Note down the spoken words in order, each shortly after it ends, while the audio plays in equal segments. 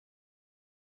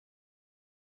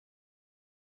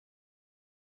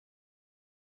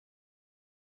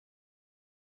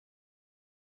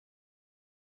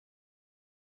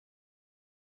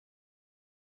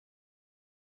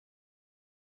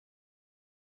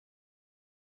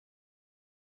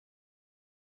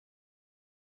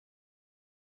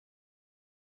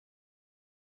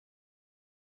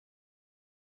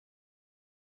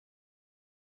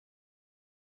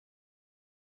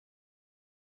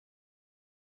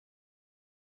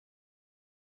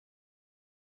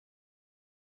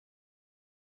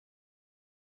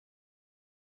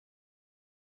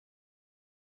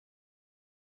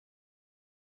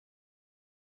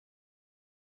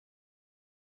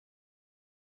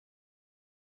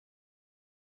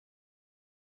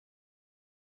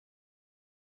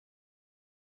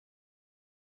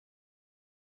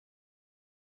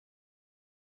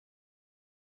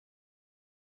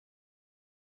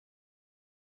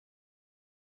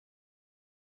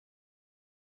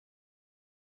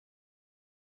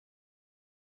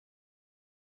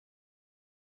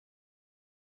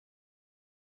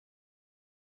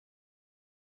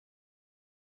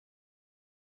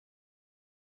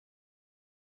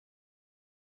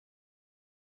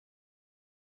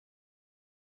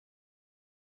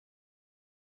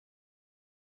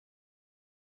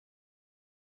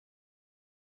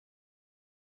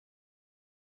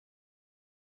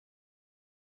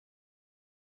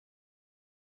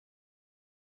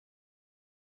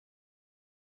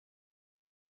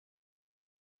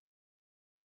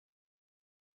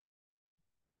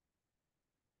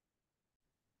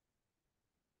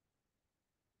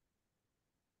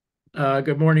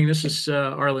Good morning. This is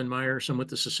Arlen Myers. I'm with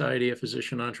the Society of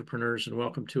Physician Entrepreneurs, and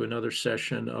welcome to another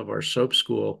session of our SoPE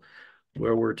School,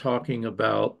 where we're talking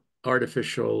about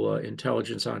artificial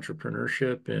intelligence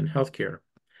entrepreneurship in healthcare.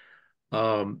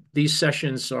 These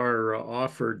sessions are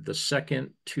offered the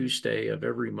second Tuesday of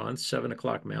every month, 7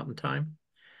 o'clock Mountain Time,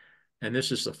 and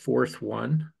this is the fourth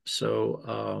one.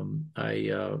 So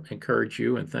I encourage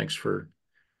you, and thanks for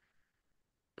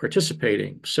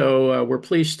participating. So we're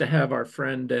pleased to have our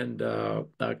friend and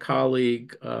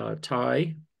colleague,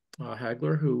 Ty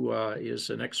Hagler, who is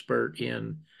an expert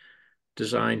in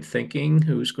design thinking,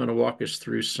 who's going to walk us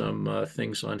through some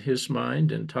things on his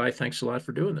mind. And Ty, thanks a lot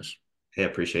for doing this. Hey, I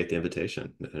appreciate the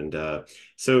invitation. And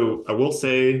so I will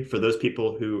say for those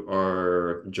people who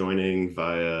are joining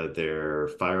via their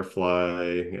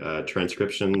Firefly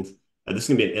transcriptions, this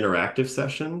is going to be an interactive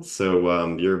session.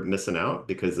 So you're missing out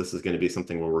because this is going to be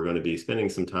something where we're going to be spending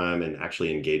some time and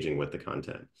actually engaging with the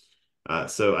content.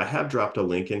 So I have dropped a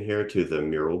link in here to the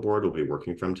mural board we'll be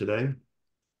working from today.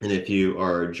 And if you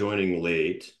are joining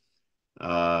late,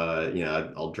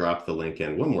 I'll drop the link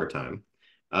in one more time.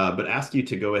 But ask you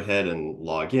to go ahead and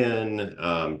log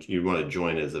in. You want to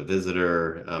join as a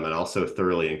visitor, and also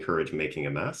thoroughly encourage making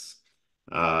a mess,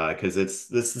 because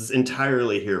this is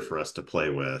entirely here for us to play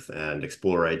with and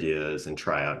explore ideas and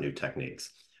try out new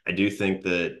techniques. I do think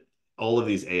that all of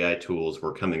these AI tools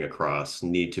we're coming across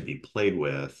need to be played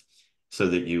with so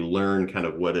that you learn kind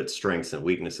of what its strengths and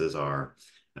weaknesses are.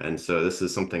 And so this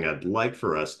is something I'd like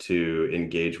for us to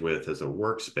engage with as a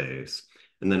workspace.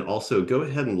 And then also go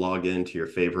ahead and log into your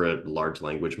favorite large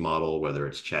language model, whether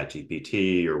it's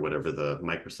ChatGPT or whatever the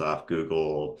Microsoft,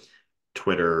 Google,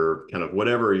 Twitter, kind of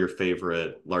whatever your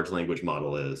favorite large language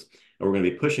model is. And we're going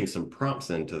to be pushing some prompts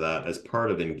into that as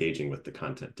part of engaging with the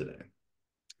content today.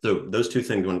 So those two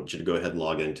things I want you to go ahead and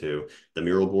log into the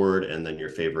mural board and then your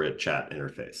favorite chat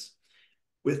interface.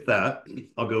 With that,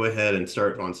 I'll go ahead and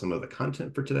start on some of the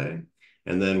content for today,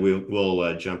 and then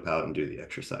we'll jump out and do the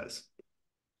exercise.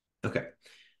 Okay,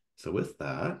 so with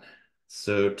that,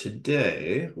 so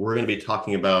today we're going to be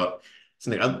talking about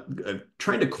something I'm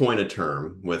trying to coin a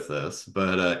term with this,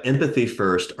 but empathy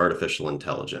first artificial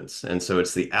intelligence. And so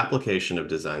it's the application of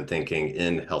design thinking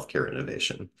in healthcare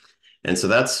innovation. And so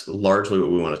that's largely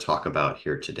what we want to talk about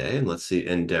here today. And let's see,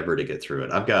 endeavor to get through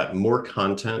it. I've got more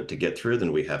content to get through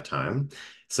than we have time.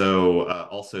 So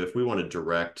also, if we want to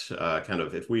direct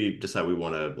if we decide we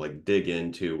want to like dig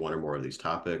into one or more of these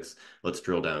topics, let's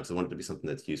drill down because I want it to be something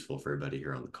that's useful for everybody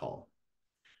here on the call.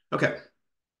 Okay.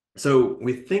 So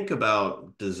we think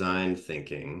about design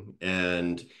thinking,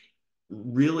 and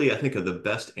really, I think of the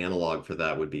best analog for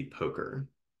that would be poker.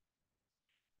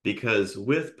 Because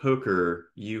with poker,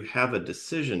 you have a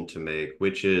decision to make,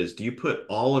 which is, do you put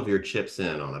all of your chips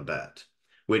in on a bet?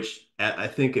 Which I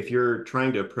think if you're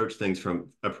trying to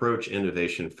approach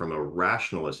innovation from a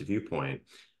rationalist viewpoint,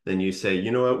 then you say,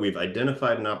 you know what, we've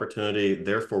identified an opportunity,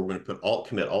 therefore we're going to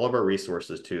commit all of our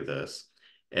resources to this,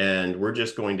 and we're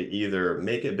just going to either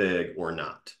make it big or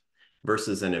not.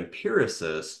 Versus an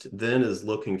empiricist then is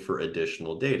looking for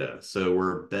additional data. So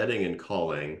we're betting and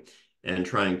calling and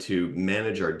trying to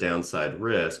manage our downside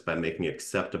risk by making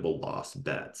acceptable loss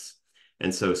bets.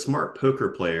 And so smart poker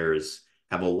players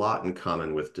have a lot in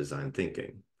common with design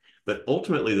thinking. But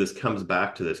ultimately, this comes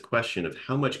back to this question of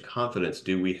how much confidence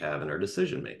do we have in our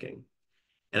decision making?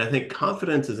 And I think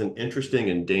confidence is an interesting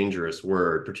and dangerous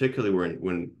word, particularly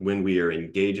when we are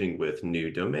engaging with new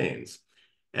domains.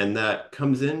 And that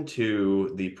comes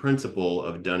into the principle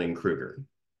of Dunning-Kruger,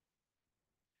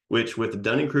 which with the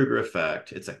Dunning-Kruger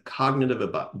effect, it's a cognitive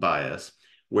bias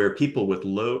where people with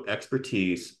low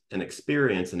expertise and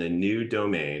experience in a new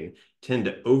domain tend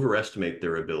to overestimate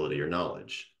their ability or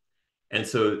knowledge. And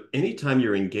so anytime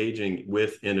you're engaging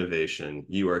with innovation,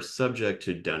 you are subject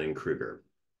to Dunning-Kruger,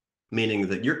 meaning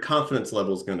that your confidence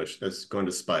level is going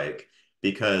to spike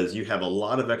because you have a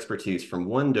lot of expertise from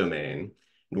one domain,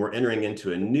 and we're entering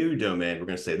into a new domain. We're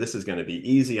going to say, this is going to be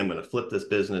easy. I'm going to flip this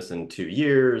business in 2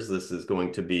 years. This is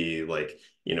going to be like,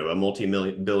 a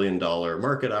multi-billion-dollar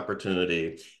market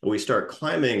opportunity. And we start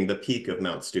climbing the peak of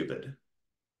Mount Stupid.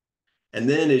 And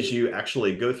then as you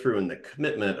actually go through in the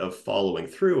commitment of following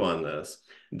through on this,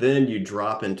 then you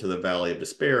drop into the valley of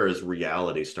despair as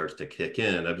reality starts to kick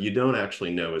in of you don't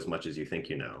actually know as much as you think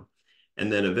you know.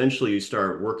 And then eventually you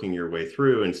start working your way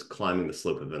through and climbing the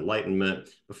slope of enlightenment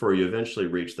before you eventually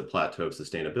reach the plateau of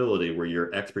sustainability where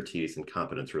your expertise and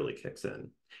competence really kicks in.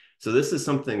 So this is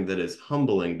something that is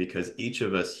humbling because each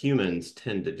of us humans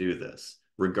tend to do this,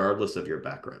 regardless of your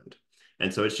background.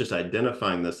 And so it's just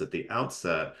identifying this at the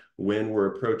outset when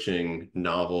we're approaching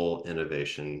novel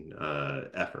innovation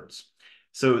efforts.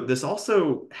 So this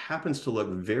also happens to look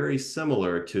very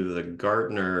similar to the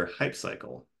Gartner hype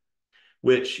cycle,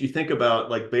 which you think about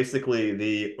like basically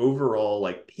the overall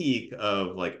like peak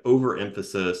of like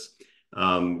overemphasis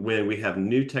when we have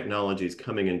new technologies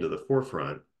coming into the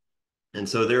forefront. And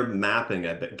so they're mapping,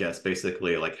 I guess,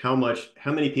 basically like how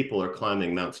many people are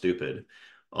climbing Mount Stupid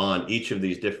on each of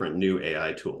these different new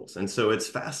AI tools. And so it's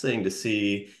fascinating to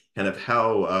see kind of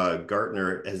how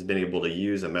Gartner has been able to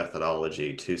use a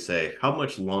methodology to say, how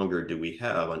much longer do we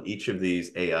have on each of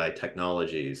these AI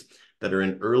technologies that are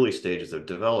in early stages of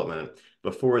development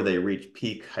before they reach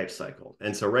peak hype cycle?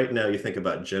 And so right now you think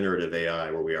about generative AI,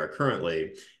 where we are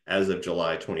currently, as of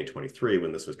July 2023,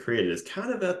 when this was created, is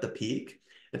kind of at the peak.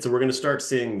 And so we're going to start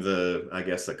seeing the, I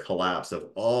guess, the collapse of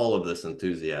all of this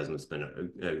enthusiasm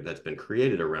that's been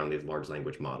created around these large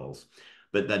language models.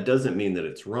 But that doesn't mean that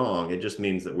it's wrong. It just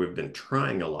means that we've been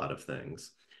trying a lot of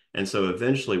things. And so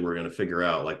eventually we're going to figure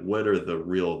out like what are the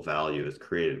real value that's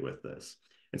created with this.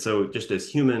 And so just as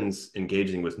humans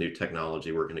engaging with new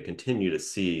technology, we're going to continue to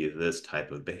see this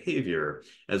type of behavior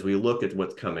as we look at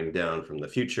what's coming down from the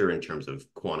future in terms of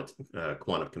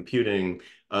quantum computing,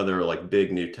 other like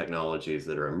big new technologies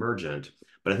that are emergent.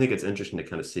 But I think it's interesting to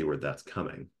kind of see where that's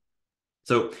coming.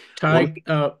 So Ty, if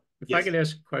I yes, could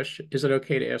ask a question, is it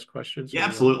okay to ask questions yeah, or you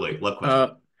want absolutely. me Love to?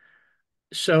 questions.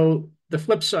 So the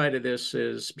flip side of this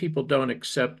is people don't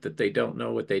accept that they don't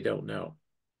know what they don't know.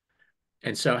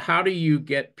 And so how do you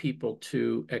get people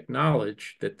to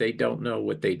acknowledge that they don't know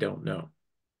what they don't know?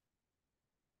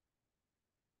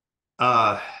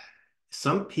 Uh,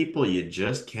 some people you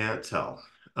just can't tell.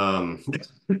 Um,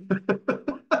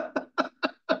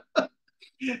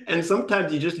 and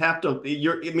sometimes you just have to,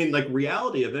 I mean, like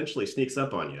reality eventually sneaks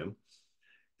up on you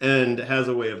and has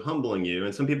a way of humbling you.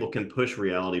 And some people can push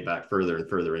reality back further and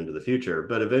further into the future,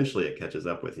 but eventually it catches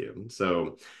up with you.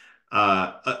 So,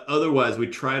 otherwise, we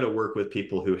try to work with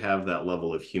people who have that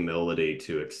level of humility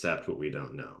to accept what we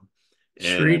don't know.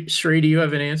 And Sri, do you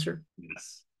have an answer?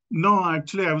 yes. No,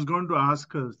 actually, I was going to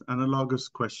ask an analogous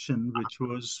question, which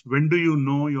was, when do you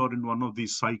know you're in one of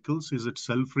these cycles? Is it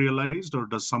self-realized, or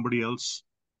does somebody else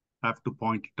have to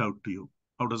point it out to you?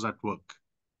 How does that work?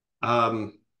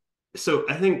 Um, so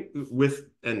I think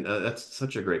and that's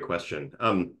such a great question.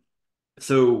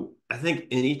 So I think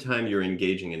anytime you're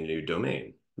engaging in a new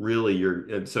domain,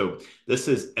 really so this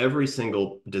is every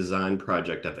single design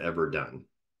project I've ever done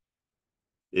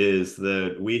is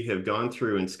that we have gone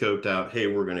through and scoped out, hey,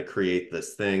 we're going to create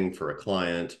this thing for a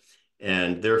client.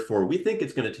 And therefore, we think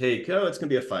it's going to take, it's going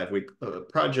to be a 5-week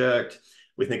project.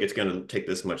 We think it's going to take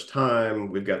this much time.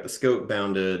 We've got the scope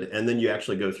bounded. And then you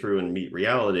actually go through and meet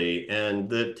reality.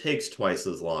 And it takes twice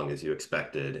as long as you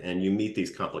expected. And you meet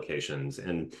these complications.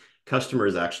 And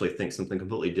customers actually think something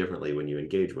completely differently when you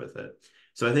engage with it.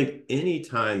 So I think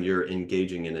anytime you're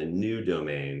engaging in a new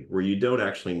domain where you don't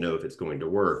actually know if it's going to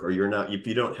work, or if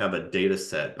you don't have a data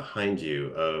set behind you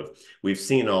of, we've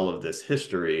seen all of this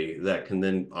history that can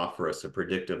then offer us a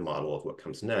predictive model of what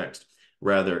comes next.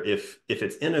 Rather, if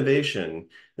it's innovation,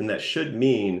 then that should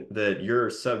mean that you're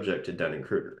subject to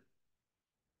Dunning-Kruger.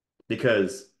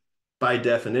 Because by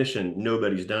definition,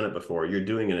 nobody's done it before. You're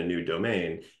doing it in a new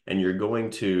domain, and you're going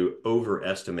to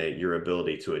overestimate your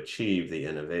ability to achieve the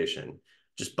innovation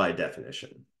just by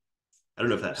definition. I don't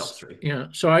know if that helps, right? Yeah.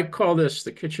 So I call this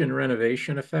the kitchen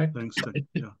renovation effect. Thanks, Ted.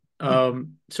 Yeah.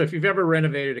 So if you've ever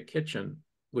renovated a kitchen,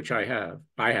 which I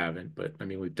haven't, but I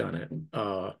mean, we've done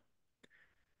it.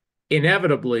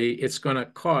 Inevitably, it's going to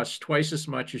cost twice as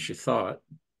much as you thought.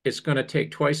 It's going to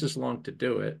take twice as long to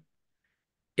do it.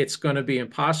 It's going to be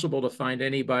impossible to find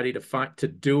anybody to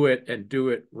do it and do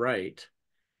it right.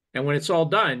 And when it's all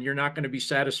done, you're not going to be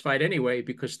satisfied anyway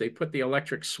because they put the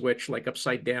electric switch like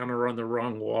upside down or on the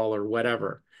wrong wall or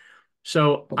whatever.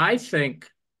 So I think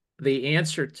the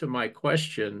answer to my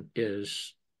question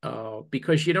is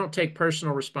because you don't take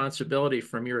personal responsibility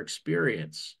from your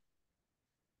experience.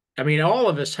 I mean, all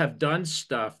of us have done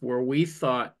stuff where we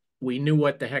thought we knew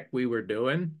what the heck we were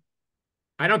doing.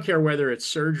 I don't care whether it's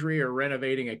surgery or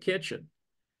renovating a kitchen,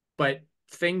 but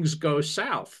things go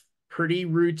south pretty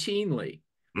routinely.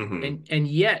 Mm-hmm. And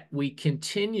yet we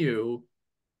continue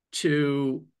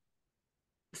to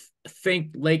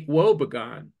think Lake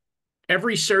Wobegon.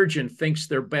 Every surgeon thinks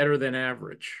they're better than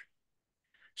average.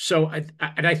 So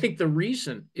I think the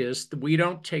reason is that we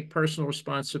don't take personal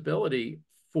responsibility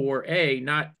for A,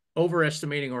 not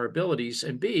overestimating our abilities,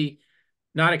 and B,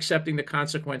 not accepting the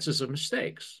consequences of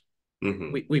mistakes.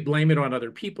 Mm-hmm. We blame it on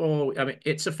other people. I mean,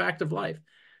 it's a fact of life.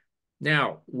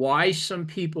 Now, why some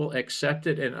people accept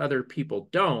it and other people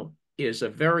don't is a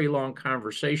very long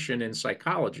conversation in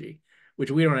psychology, which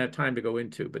we don't have time to go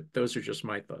into, but those are just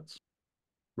my thoughts.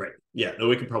 Yeah, no,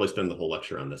 we could probably spend the whole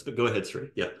lecture on this, but go ahead, Sri.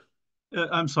 Yeah.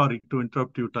 I'm sorry to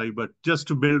interrupt you, Tai, but just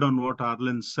to build on what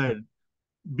Arlen said,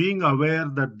 being aware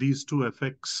that these two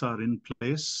effects are in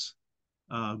place,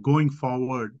 going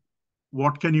forward,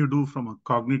 what can you do from a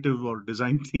cognitive or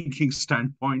design thinking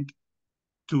standpoint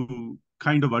to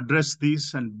kind of address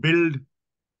these and build,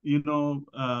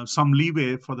 some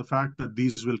leeway for the fact that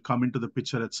these will come into the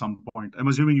picture at some point? I'm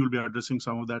assuming you'll be addressing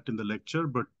some of that in the lecture,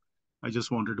 but I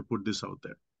just wanted to put this out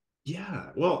there. Yeah,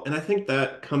 well, and I think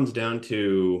that comes down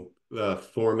to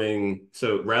forming,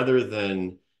 so rather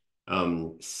than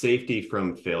safety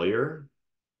from failure,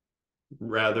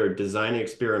 rather designing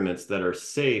experiments that are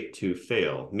safe to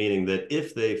fail, meaning that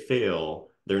if they fail,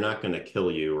 they're not going to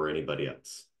kill you or anybody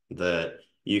else. That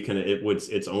you can,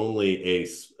 it's only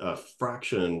a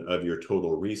fraction of your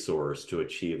total resource to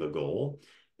achieve a goal,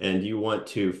 and you want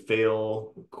to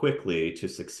fail quickly to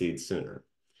succeed sooner.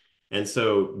 And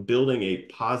so building a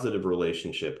positive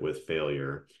relationship with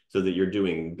failure so that you're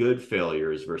doing good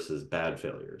failures versus bad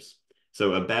failures.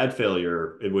 So a bad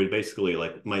failure, it would basically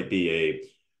like might be a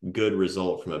good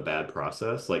result from a bad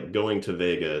process, like going to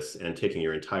Vegas and taking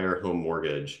your entire home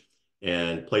mortgage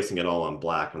and placing it all on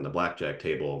black on the blackjack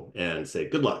table and say,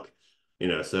 good luck.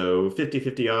 So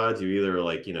 50-50 odds, you either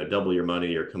like, double your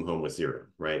money or come home with zero,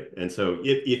 right? And so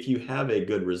if you have a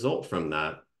good result from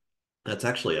that, that's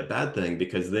actually a bad thing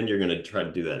because then you're going to try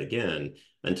to do that again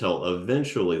until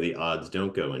eventually the odds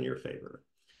don't go in your favor.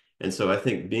 And so I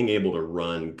think being able to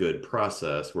run good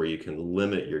process where you can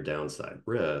limit your downside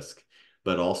risk,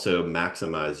 but also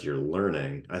maximize your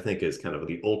learning, I think is kind of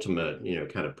the ultimate,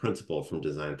 kind of principle from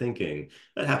design thinking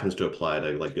that happens to apply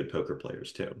to like good poker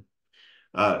players too.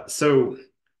 So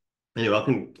anyway, I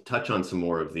can touch on some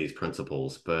more of these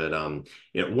principles, but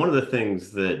one of the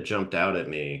things that jumped out at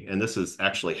me, and this is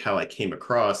actually how I came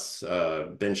across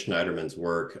Ben Schneiderman's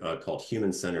work called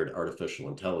Human-Centered Artificial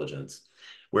Intelligence,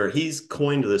 where he's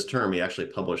coined this term. He actually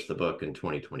published the book in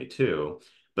 2022,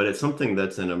 but it's something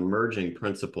that's an emerging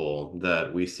principle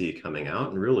that we see coming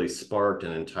out and really sparked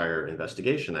an entire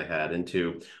investigation I had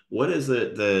into what is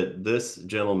it that this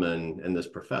gentleman and this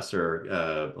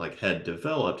professor had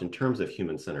developed in terms of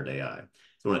human-centered AI.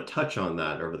 So I want to touch on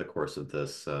that over the course of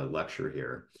this lecture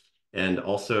here. And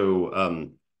also,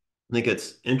 I think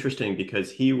it's interesting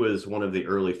because he was one of the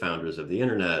early founders of the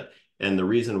internet. And the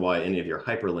reason why any of your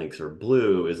hyperlinks are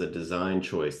blue is a design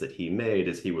choice that he made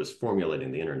as he was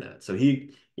formulating the internet. So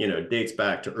he, dates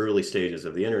back to early stages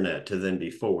of the internet to then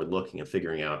be forward-looking and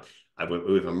figuring out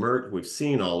we've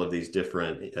seen all of these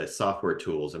different software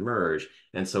tools emerge.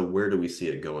 And so where do we see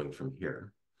it going from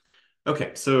here?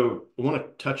 Okay, so I want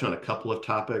to touch on a couple of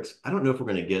topics. I don't know if we're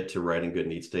going to get to writing good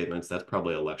need statements. That's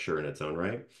probably a lecture in its own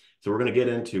right. So we're going to get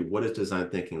into what is design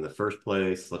thinking in the first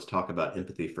place. Let's talk about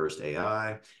empathy first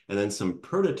AI, and then some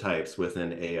prototypes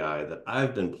within AI that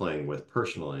I've been playing with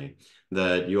personally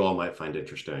that you all might find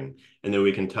interesting. And then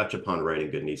we can touch upon writing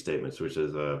good need statements, which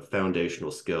is a foundational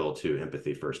skill to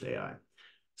empathy first AI.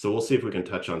 So we'll see if we can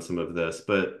touch on some of this,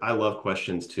 but I love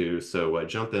questions too. So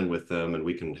jump in with them and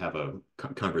we can have a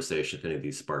conversation if any of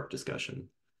these spark discussion.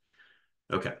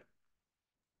 Okay.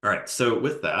 All right. So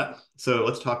with that, so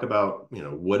let's talk about,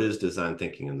 what is design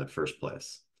thinking in the first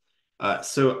place?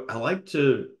 So I like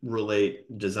to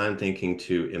relate design thinking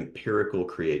to empirical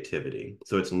creativity.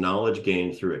 So it's knowledge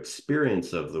gained through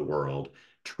experience of the world,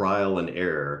 trial and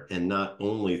error, and not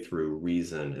only through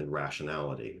reason and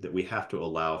rationality, that we have to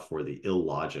allow for the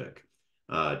illogic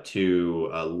to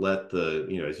let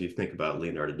as you think about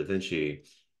Leonardo da Vinci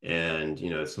and,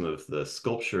 some of the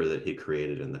sculpture that he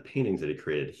created and the paintings that he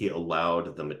created, he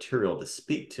allowed the material to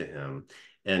speak to him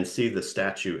and see the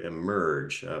statue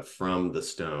emerge from the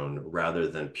stone rather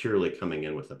than purely coming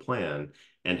in with a plan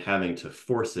and having to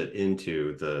force it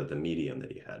into the medium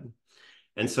that he had.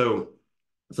 And so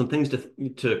some things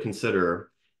to consider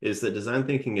is that design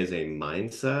thinking is a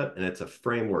mindset and it's a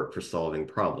framework for solving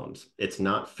problems. It's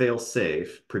not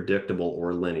fail-safe, predictable,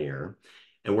 or linear.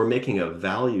 And we're making a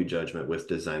value judgment with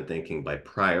design thinking by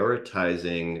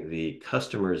prioritizing the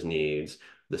customer's needs,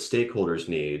 the stakeholders'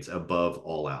 needs above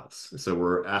all else. So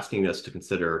we're asking us to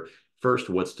consider first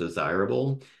what's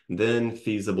desirable, then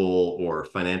feasible or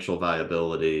financial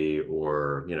viability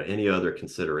or any other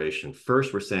consideration.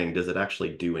 First, we're saying, does it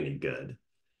actually do any good?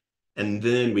 And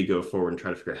then we go forward and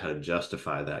try to figure out how to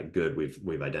justify that good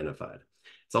we've identified.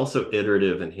 It's also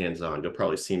iterative and hands-on. You'll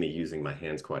probably see me using my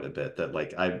hands quite a bit, that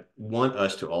like I want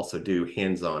us to also do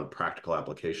hands-on practical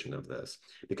application of this,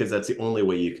 because that's the only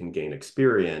way you can gain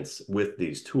experience with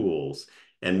these tools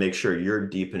and make sure you're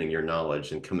deepening your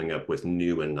knowledge and coming up with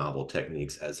new and novel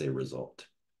techniques as a result.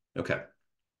 Okay.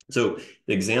 So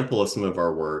the example of some of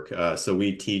our work, so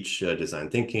we teach design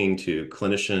thinking to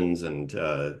clinicians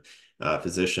and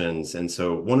physicians. And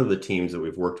so one of the teams that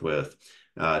we've worked with,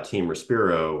 Team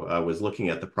Respiro, was looking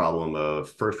at the problem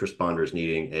of first responders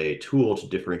needing a tool to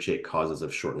differentiate causes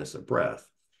of shortness of breath.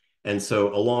 And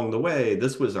so along the way,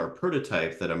 this was our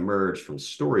prototype that emerged from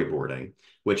storyboarding,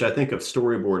 which I think of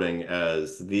storyboarding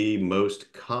as the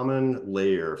most common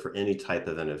layer for any type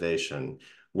of innovation,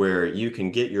 where you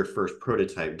can get your first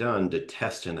prototype done to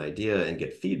test an idea and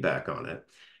get feedback on it.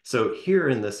 So here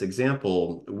in this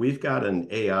example, we've got an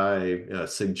AI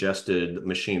suggested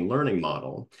machine learning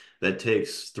model that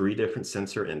takes 3 different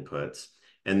sensor inputs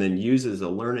and then uses a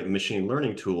machine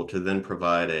learning tool to then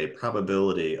provide a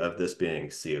probability of this being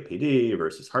COPD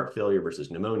versus heart failure versus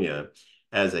pneumonia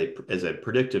as a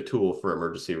predictive tool for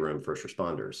emergency room first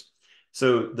responders.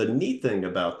 So the neat thing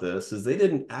about this is they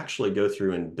didn't actually go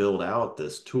through and build out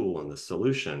this tool and the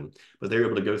solution, but they were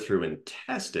able to go through and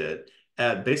test it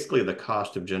at basically the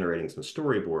cost of generating some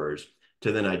storyboards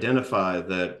to then identify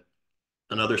that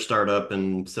another startup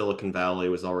in Silicon Valley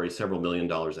was already several $1 million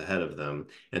ahead of them.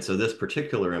 And so this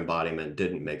particular embodiment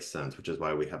didn't make sense, which is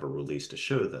why we have a release to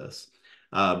show this.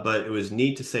 But it was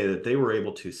neat to say that they were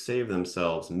able to save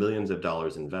themselves millions of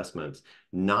dollars investments,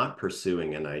 not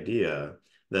pursuing an idea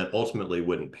that ultimately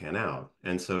wouldn't pan out.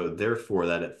 And so therefore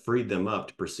that it freed them up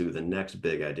to pursue the next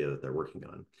big idea that they're working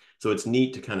on. So it's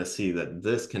neat to kind of see that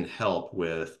this can help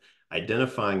with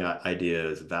identifying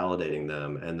ideas, validating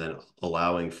them, and then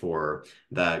allowing for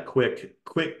that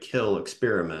quick kill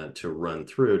experiment to run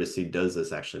through to see, does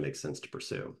this actually make sense to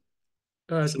pursue?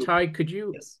 So, Ty, could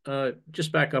you yes.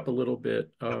 just back up a little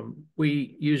bit? Yep.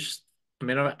 We use, I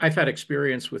mean, I've had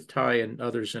experience with Ty and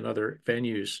others in other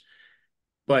venues,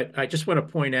 but I just want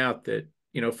to point out that,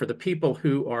 for the people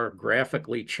who are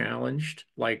graphically challenged,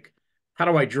 like, how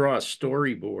do I draw a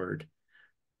storyboard?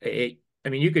 I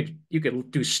mean, you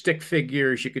could do stick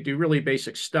figures, you could do really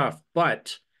basic stuff,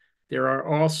 but there are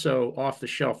also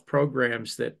off-the-shelf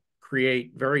programs that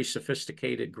create very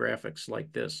sophisticated graphics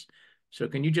like this. So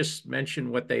can you just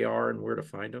mention what they are and where to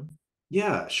find them?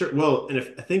 Yeah, sure. Well, and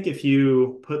I think if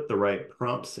you put the right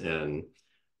prompts in,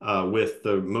 with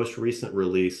the most recent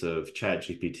release of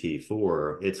ChatGPT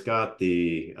 4, it's got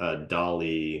the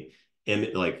DALL-E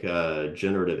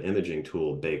generative imaging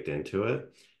tool baked into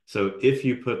it. So if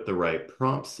you put the right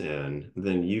prompts in,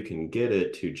 then you can get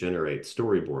it to generate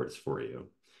storyboards for you.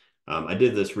 I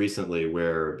did this recently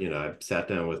where, I sat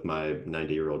down with my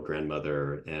 90-year-old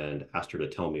grandmother and asked her to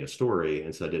tell me a story.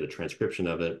 And so I did a transcription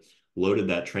of it, loaded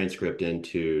that transcript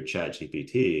into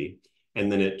ChatGPT, and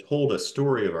then it told a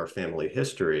story of our family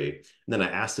history. And then I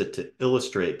asked it to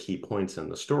illustrate key points in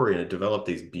the story, and it developed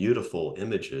these beautiful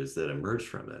images that emerged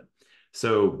from it.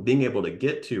 So being able to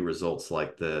get to results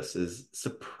like this is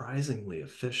surprisingly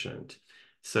efficient.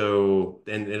 So,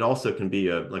 and it also can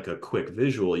be like a quick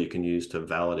visual you can use to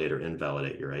validate or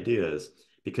invalidate your ideas.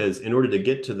 Because in order to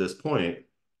get to this point,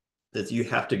 you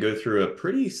have to go through a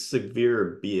pretty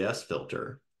severe BS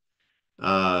filter,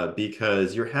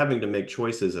 because you're having to make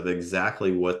choices of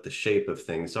exactly what the shape of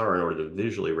things are in order to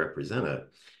visually represent it.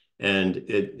 And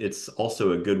it's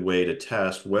also a good way to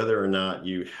test whether or not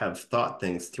you have thought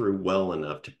things through well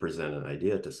enough to present an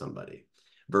idea to somebody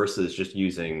versus just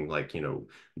using, like,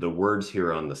 the words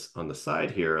here on the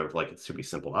side here of, like, it should be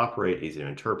simple to operate, easy to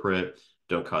interpret,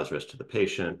 don't cause risk to the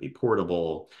patient, be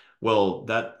portable. Well,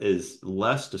 that is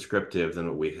less descriptive than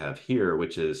what we have here,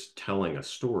 which is telling a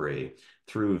story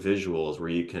through visuals where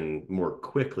you can more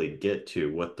quickly get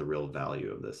to what the real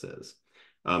value of this is.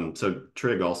 So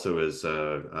Trig also is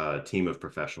a team of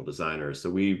professional designers. So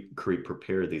we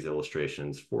prepare these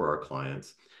illustrations for our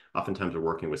clients. Oftentimes we're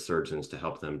working with surgeons to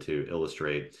help them to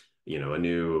illustrate, a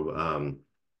new,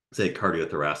 say,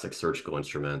 cardiothoracic surgical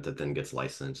instrument that then gets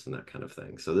licensed and that kind of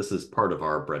thing. So this is part of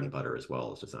our bread and butter as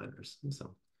well as designers. And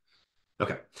so,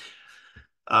 okay.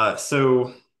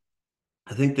 So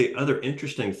I think the other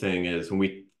interesting thing is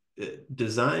when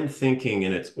design thinking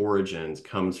in its origins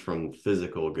comes from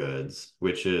physical goods,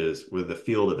 which is where the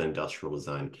field of industrial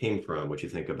design came from, which you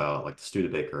think about like the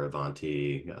Studebaker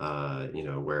Avanti,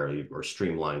 or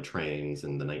streamlined trains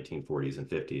in the 1940s and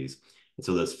 50s. And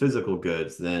so those physical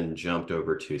goods then jumped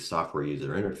over to software user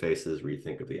interfaces, where you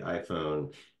think of the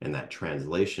iPhone and that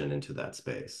translation into that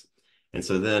space. And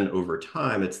so then over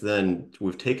time,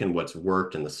 we've taken what's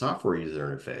worked in the software user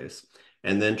interface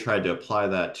and then tried to apply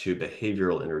that to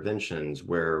behavioral interventions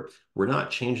where we're not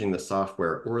changing the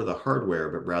software or the hardware,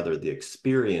 but rather the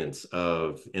experience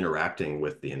of interacting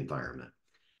with the environment.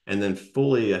 And then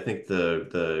fully, I think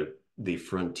the the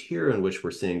frontier in which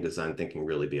we're seeing design thinking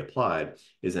really be applied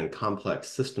is in complex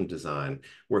system design,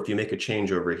 where if you make a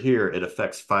change over here, it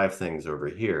affects 5 things over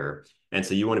here. And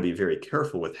so you want to be very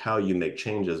careful with how you make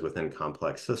changes within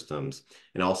complex systems.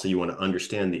 And also you want to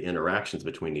understand the interactions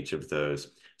between each of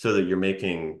those so that you're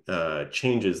making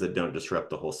changes that don't disrupt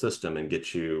the whole system and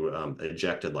get you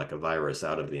ejected like a virus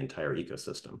out of the entire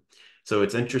ecosystem. So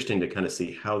it's interesting to kind of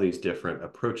see how these different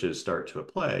approaches start to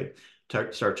apply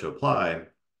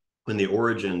when the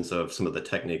origins of some of the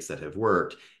techniques that have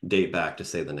worked date back to,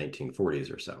 say, the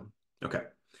 1940s or so. Okay.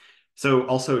 So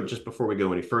also, just before we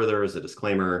go any further, as a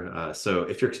disclaimer, so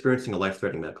if you're experiencing a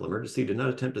life-threatening medical emergency, do not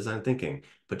attempt design thinking.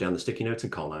 Put down the sticky notes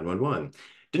and call 911.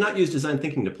 Do not use design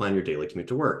thinking to plan your daily commute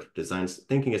to work. Design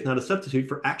thinking is not a substitute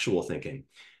for actual thinking.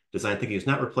 Design thinking does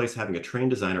not replace having a trained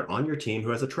designer on your team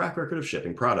who has a track record of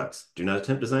shipping products. Do not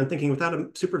attempt design thinking without a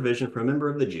supervision from a member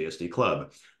of the GSD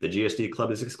Club. The GSD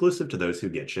Club is exclusive to those who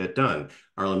get shit done.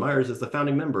 Arlen Myers is the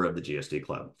founding member of the GSD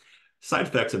Club. Side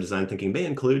effects of design thinking may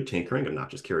include tinkering,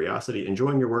 obnoxious curiosity,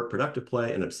 enjoying your work, productive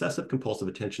play, and obsessive compulsive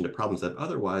attention to problems that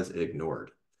otherwise ignored.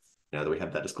 Now that we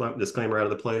have that disclaimer out of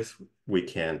the place, we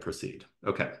can proceed.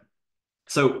 Okay.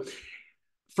 So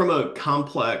from a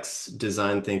complex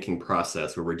design thinking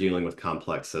process where we're dealing with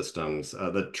complex systems,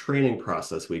 the training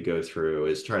process we go through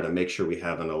is try to make sure we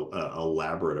have an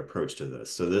elaborate approach to this.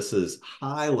 So this is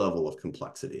high level of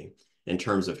complexity in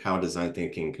terms of how design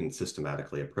thinking can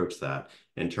systematically approach that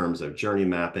in terms of journey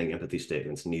mapping, empathy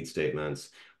statements, need statements,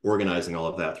 organizing all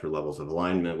of that through levels of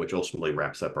alignment, which ultimately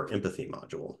wraps up our empathy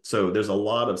module. So there's a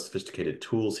lot of sophisticated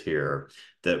tools here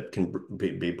that can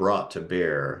be brought to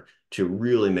bear to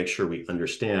really make sure we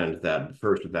understand that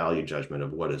first value judgment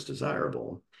of what is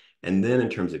desirable. And then in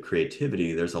terms of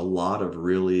creativity, there's a lot of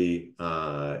really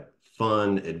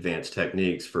fun advanced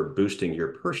techniques for boosting your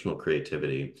personal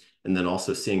creativity, and then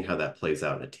also seeing how that plays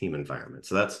out in a team environment.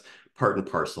 So that's part and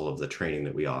parcel of the training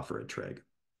that we offer at Trig.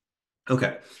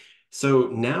 Okay, so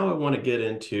now I want to get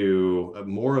into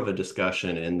more of a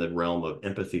discussion in the realm of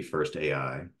empathy first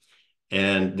AI.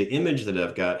 And the image that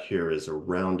I've got here is a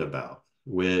roundabout,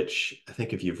 which I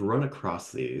think if you've run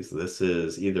across these, this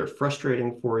is either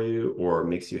frustrating for you or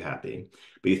makes you happy.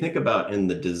 But you think about in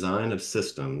the design of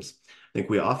systems, I think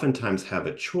we oftentimes have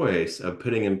a choice of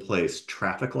putting in place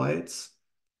traffic lights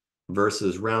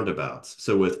versus roundabouts.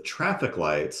 So with traffic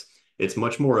lights, it's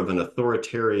much more of an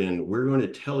authoritarian, we're going to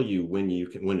tell you when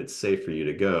it's safe for you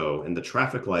to go. And the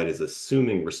traffic light is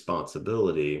assuming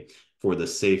responsibility for the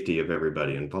safety of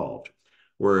everybody involved.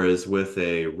 Whereas with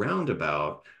a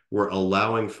roundabout, we're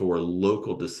allowing for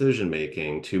local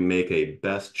decision-making to make a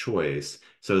best choice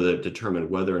so that determine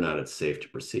whether or not it's safe to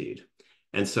proceed.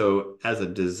 And so as a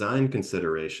design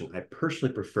consideration, I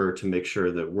personally prefer to make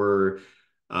sure that we're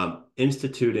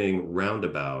instituting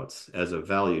roundabouts as a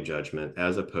value judgment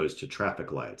as opposed to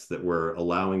traffic lights, that we're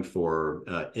allowing for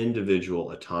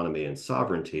individual autonomy and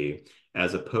sovereignty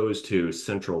as opposed to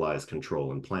centralized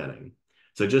control and planning.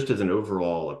 So just as an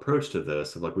overall approach to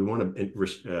this, like we want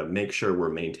to make sure we're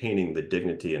maintaining the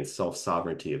dignity and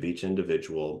self-sovereignty of each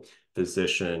individual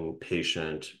physician,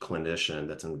 patient, clinician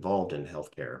that's involved in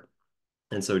healthcare.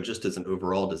 And so just as an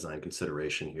overall design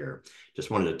consideration here,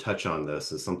 just wanted to touch on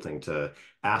this as something to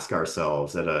ask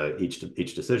ourselves at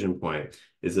each decision point.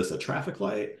 Is this a traffic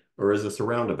light or is this a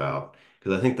roundabout?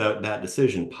 Because I think that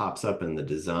decision pops up in the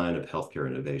design of healthcare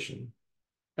innovation.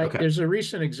 Okay. There's a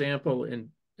recent example, and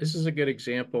this is a good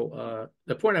example.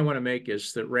 The point I want to make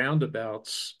is that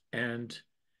roundabouts and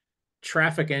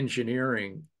traffic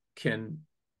engineering can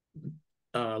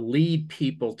lead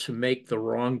people to make the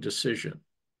wrong decision.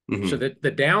 Mm-hmm. So that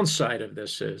the downside of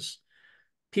this is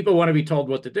people want to be told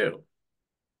what to do.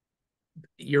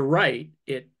 You're right.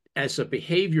 It, as a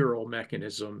behavioral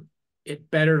mechanism, it's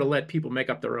better to let people make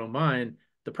up their own mind.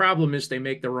 The problem is they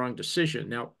make the wrong decision.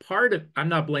 Now, I'm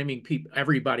not blaming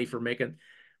everybody for making,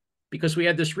 because we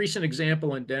had this recent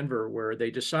example in Denver where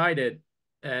they decided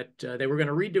that they were going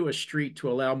to redo a street to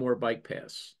allow more bike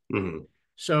paths. Mm-hmm.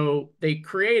 So they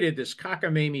created this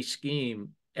cockamamie scheme,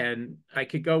 and I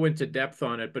could go into depth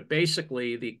on it, but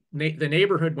basically the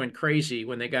neighborhood went crazy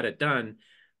when they got it done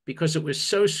because it was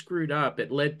so screwed up.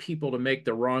 It led people to make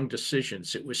the wrong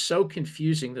decisions. It was so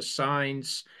confusing, the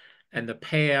signs and the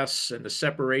paths and the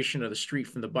separation of the street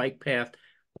from the bike path.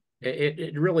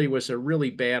 It really was a really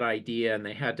bad idea, and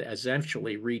they had to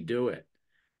essentially redo it.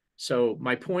 So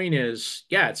my point is,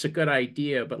 yeah, it's a good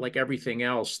idea, but like everything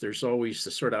else, there's always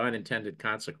the sort of unintended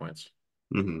consequence.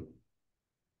 Mm-hmm.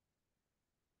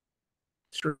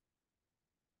 Sure.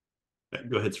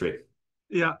 Go ahead, Sri.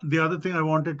 Yeah, the other thing I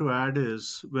wanted to add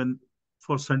is when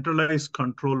for centralized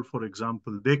control, for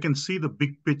example, they can see the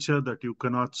big picture that you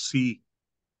cannot see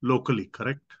locally,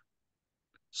 correct?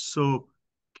 So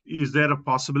is there a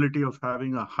possibility of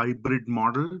having a hybrid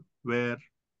model where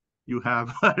you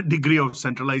have a degree of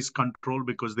centralized control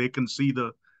because they can see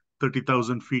the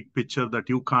 30,000 feet picture that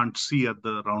you can't see at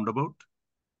the roundabout?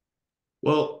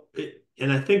 Well,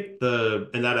 and I think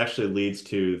and that actually leads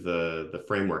to the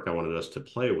framework I wanted us to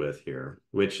play with here,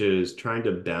 which is trying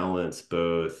to balance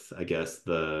both, I guess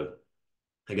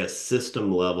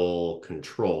system level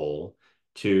control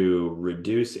to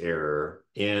reduce error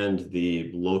and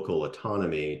the local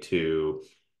autonomy to,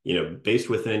 based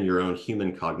within your own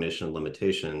human cognition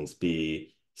limitations,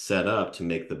 be set up to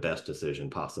make the best decision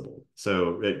possible.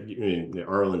 So,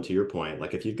 Arlen, to your point,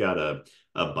 like if you've got a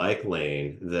bike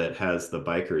lane that has the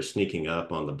bikers sneaking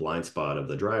up on the blind spot of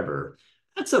the driver,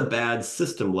 that's a bad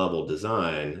system level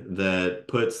design that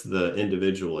puts the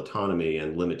individual autonomy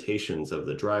and limitations of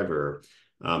the driver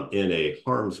in a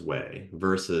harm's way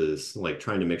versus like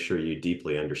trying to make sure you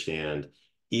deeply understand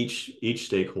each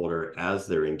stakeholder as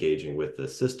they're engaging with the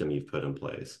system you've put in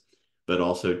place, but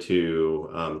also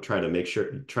to try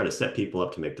to set people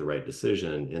up to make the right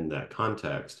decision in that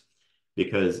context.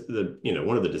 Because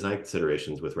one of the design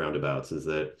considerations with roundabouts is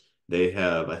that they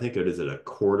have, I think it is at a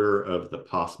quarter of the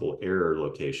possible error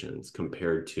locations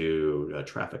compared to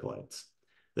traffic lights.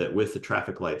 That with the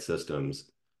traffic light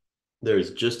systems,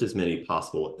 there's just as many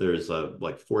possible, there's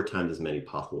like 4 times as many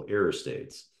possible error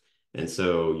states. And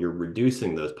so you're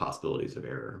reducing those possibilities of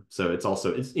error. So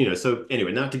so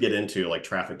anyway, not to get into like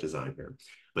traffic design here,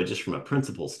 but just from a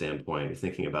principle standpoint, you're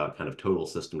thinking about kind of total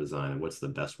system design and what's the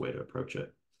best way to approach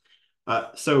it.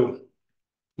 So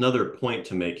another point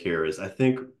to make here is I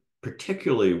think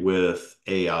particularly with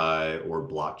AI or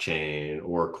blockchain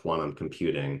or quantum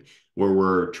computing, where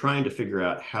we're trying to figure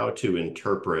out how to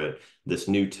interpret this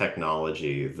new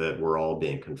technology that we're all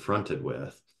being confronted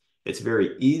with, it's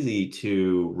very easy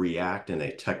to react in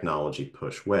a technology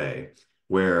push way,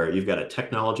 where you've got a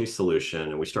technology solution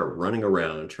and we start running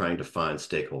around trying to find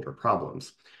stakeholder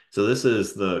problems. So this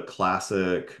is the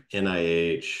classic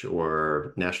NIH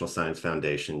or National Science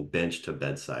Foundation bench to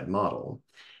bedside model.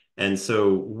 And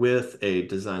so with a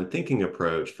design thinking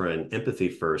approach, for an empathy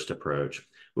first approach,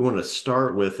 we want to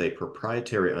start with a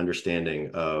proprietary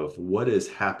understanding of what is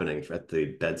happening at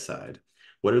the bedside.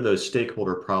 What are those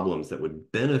stakeholder problems that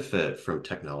would benefit from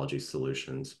technology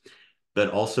solutions, but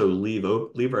also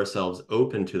leave ourselves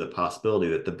open to the possibility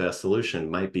that the best solution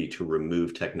might be to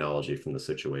remove technology from the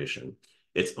situation.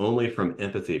 It's only from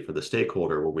empathy for the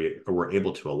stakeholder where we're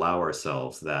able to allow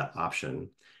ourselves that option.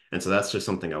 And so that's just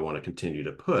something I want to continue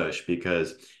to push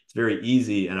because it's very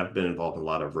easy, and I've been involved in a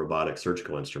lot of robotic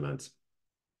surgical instruments.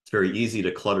 It's very easy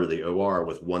to clutter the OR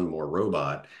with one more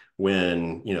robot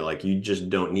when, like you just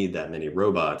don't need that many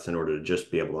robots in order to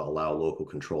just be able to allow local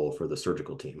control for the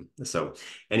surgical team. So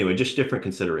anyway, just different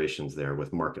considerations there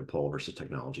with market pull versus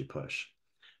technology push.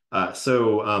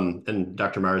 And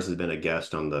Dr. Myers has been a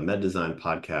guest on the Med Design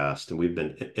podcast, and we've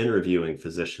been interviewing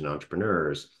physician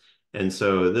entrepreneurs. And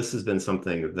so this has been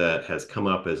something that has come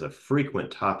up as a frequent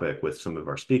topic with some of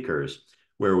our speakers,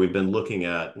 where we've been looking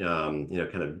at,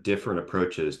 kind of different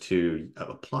approaches to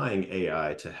applying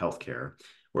AI to healthcare,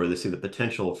 where they see the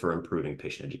potential for improving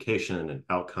patient education and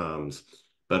outcomes,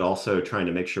 but also trying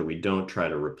to make sure we don't try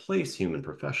to replace human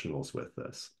professionals with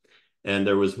this. And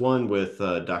there was one with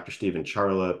Dr. Stephen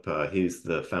Charlip. He's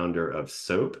the founder of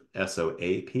SoPE,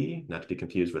 S-O-A-P, not to be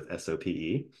confused with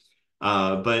S-O-P-E.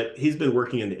 But he's been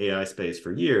working in the AI space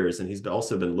for years, and he's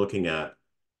also been looking at,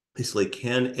 basically,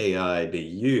 can AI be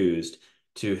used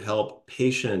to help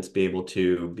patients be able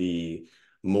to be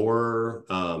more,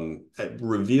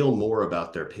 reveal more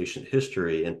about their patient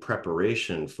history in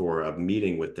preparation for a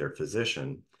meeting with their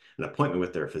physician, an appointment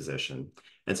with their physician.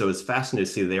 And so it's fascinating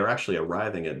to see they are actually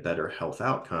arriving at better health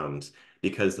outcomes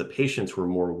because the patients were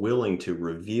more willing to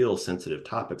reveal sensitive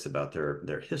topics about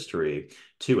their history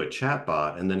to a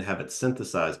chatbot and then have it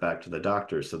synthesized back to the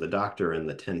doctor. So the doctor, in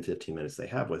the 10, 15 minutes they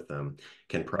have with them,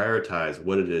 can prioritize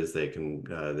what it is they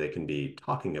can be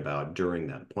talking about during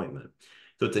that appointment.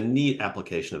 So it's a neat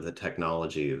application of the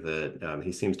technology that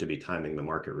he seems to be timing the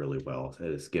market really well,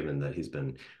 as given that he's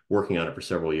been working on it for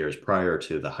several years prior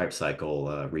to the hype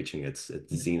cycle reaching its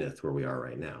zenith where we are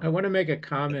right now. I want to make a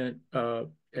comment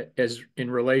as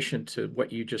in relation to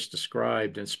what you just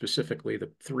described, and specifically the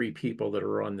 3 people that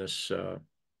are on this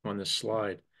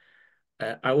slide.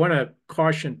 I want to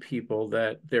caution people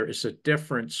that there is a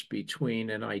difference between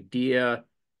an idea,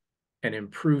 an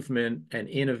improvement, an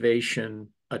innovation,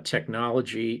 a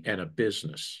technology, and a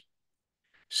business.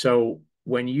 So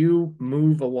when you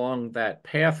move along that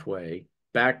pathway,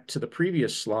 back to the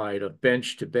previous slide of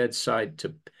bench to bedside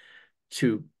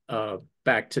to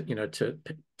back to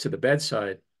to the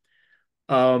bedside.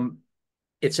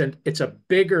 It's a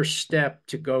bigger step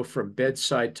to go from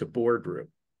bedside to boardroom.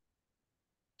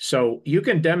 So you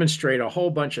can demonstrate a whole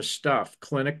bunch of stuff.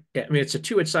 I mean, it's a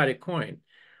two-sided coin.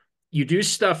 You do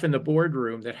stuff in the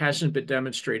boardroom that hasn't been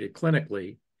demonstrated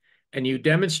clinically, and you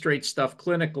demonstrate stuff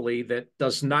clinically that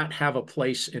does not have a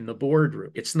place in the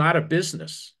boardroom. It's not a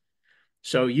business.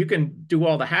 So you can do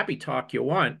all the happy talk you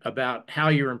want about how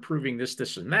you're improving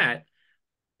this, and that,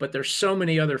 but there's so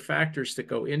many other factors that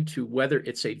go into whether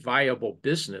it's a viable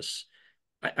business.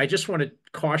 I just want to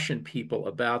caution people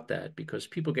about that, because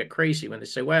people get crazy when they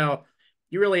say, well,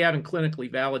 you really haven't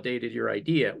clinically validated your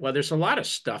idea. Well, there's a lot of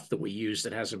stuff that we use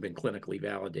that hasn't been clinically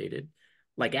validated,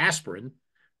 like aspirin,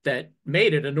 that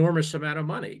made an enormous amount of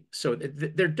money. So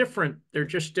they're different. They're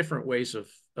just different ways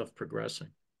of progressing.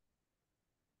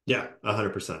 Yeah,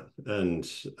 100%. And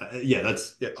yeah,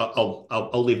 that's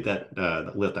I'll leave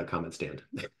that let that comment stand.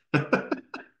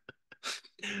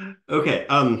 Okay.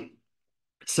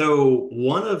 So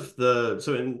one of the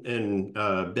in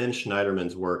Ben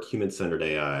Schneiderman's work, Human-Centered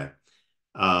AI,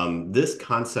 this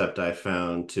concept I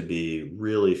found to be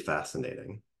really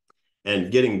fascinating.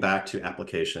 And getting back to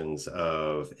applications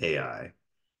of AI.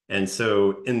 And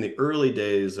so in the early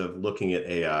days of looking at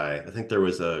AI, I think there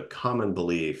was a common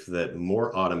belief that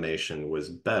more automation was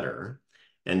better,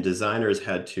 and designers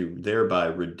had to thereby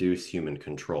reduce human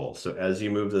control. So as you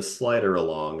move the slider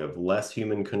along of less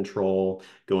human control,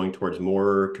 going towards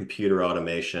more computer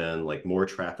automation, like more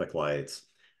traffic lights,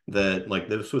 that like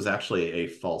this was actually a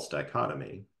false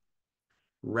dichotomy.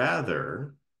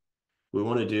 Rather, we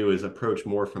want to do is approach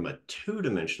more from a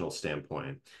two-dimensional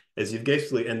standpoint. As you've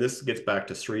basically, and this gets back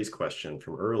to Sri's question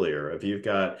from earlier, if you've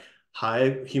got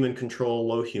high human control,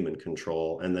 low human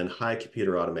control, and then high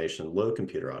computer automation, low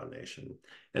computer automation.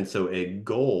 And so a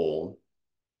goal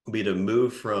would be to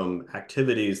move from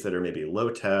activities that are maybe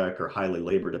low tech or highly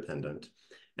labor dependent,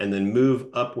 and then move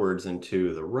upwards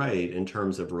into the right in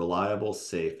terms of reliable,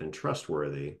 safe, and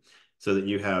trustworthy, so that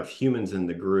you have humans in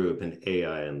the group and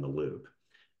AI in the loop.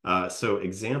 So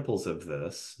examples of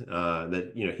this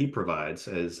that he provides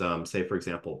is, say, for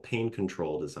example, pain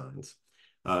control designs.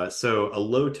 So a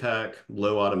low-tech,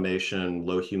 low automation,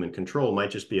 low human control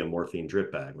might just be a morphine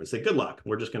drip bag. We say, good luck.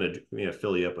 We're just going to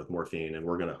fill you up with morphine, and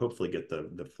we're going to hopefully get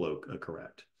the flow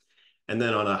correct. And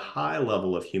then on a high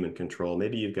level of human control,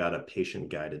 maybe you've got a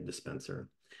patient-guided dispenser.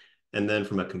 And then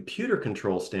from a computer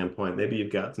control standpoint, maybe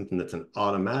you've got something that's an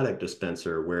automatic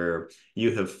dispenser where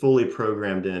you have fully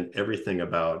programmed in everything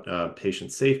about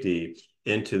patient safety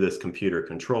into this computer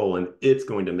control, and it's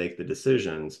going to make the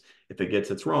decisions. If it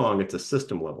gets it wrong, it's a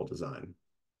system level design.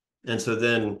 And so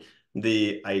then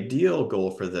the ideal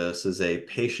goal for this is a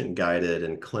patient-guided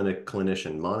and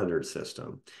clinician monitored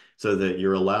system, so that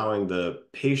you're allowing the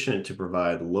patient to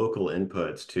provide local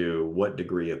inputs to what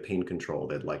degree of pain control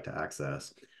they'd like to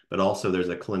access. But also there's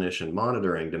a clinician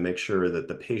monitoring to make sure that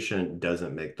the patient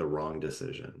doesn't make the wrong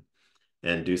decision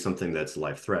and do something that's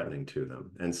life-threatening to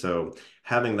them. And so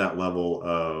having that level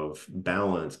of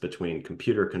balance between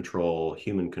computer control,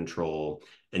 human control,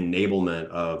 enablement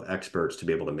of experts to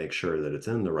be able to make sure that it's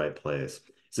in the right place,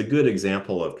 it's a good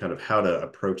example of kind of how to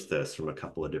approach this from a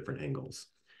couple of different angles.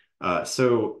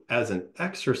 So as an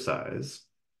exercise,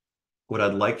 what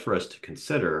I'd like for us to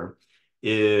consider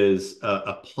is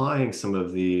applying some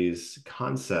of these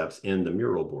concepts in the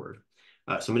mural board.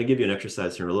 So I'm going to give you an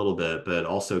exercise here in a little bit, but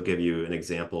also give you an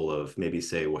example of maybe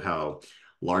say how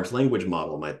large language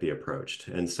model might be approached.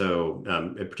 And so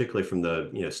particularly from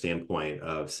the standpoint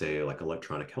of say like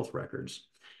electronic health records.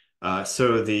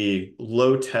 So the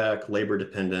low tech labor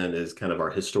dependent is kind of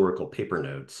our historical paper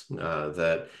notes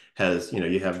that has,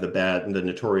 you have the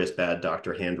notorious bad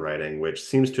doctor handwriting, which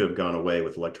seems to have gone away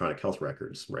with electronic health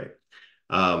records, right?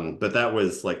 But that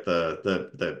was like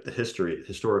the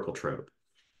historical trope.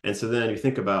 And so then you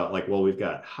think about like, well, we've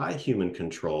got high human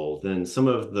control, then some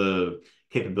of the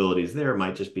capabilities there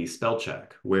might just be spell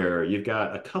check, where you've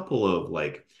got a couple of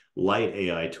like light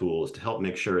AI tools to help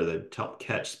make sure that to help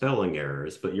catch spelling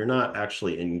errors, but you're not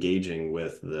actually engaging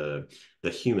with the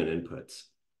human inputs.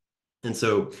 And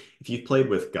so if you've played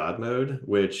with God mode,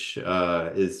 which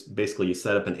is basically you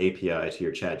set up an API to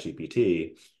your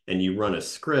ChatGPT and you run a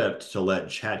script to let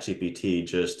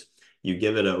ChatGPT you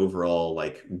give it an overall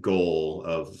like goal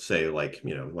of say like,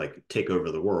 like take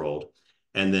over the world,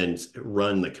 and then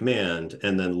run the command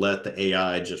and then let the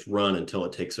AI just run until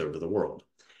it takes over the world.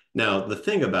 Now, the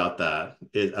thing about that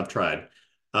is I've tried.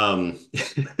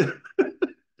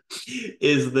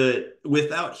 is that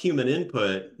without human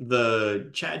input, the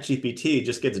chat GPT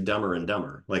just gets dumber and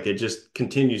dumber. Like it just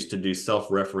continues to do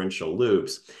self-referential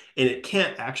loops, and it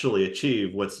can't actually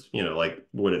achieve what's, like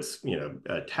what it's,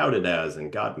 touted as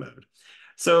in God mode.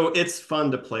 So it's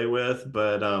fun to play with,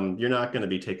 but you're not going to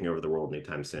be taking over the world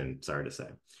anytime soon, sorry to say.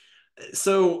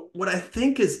 So what I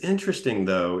think is interesting,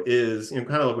 though, is kind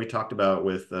of like we talked about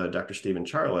with Dr. Stephen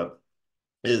Charlap,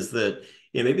 is that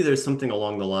maybe there's something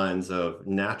along the lines of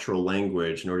natural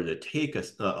language in order to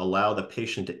allow the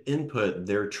patient to input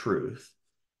their truth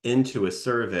into a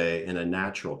survey in a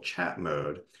natural chat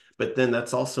mode. But then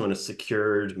that's also in a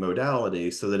secured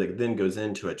modality so that it then goes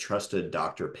into a trusted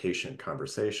doctor-patient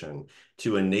conversation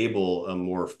to enable a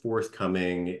more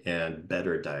forthcoming and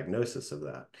better diagnosis of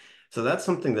that. So that's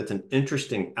something that's an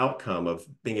interesting outcome of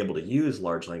being able to use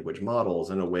large language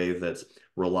models in a way that's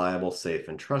reliable, safe,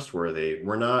 and trustworthy.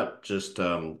 We're not just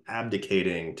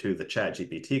abdicating to the chat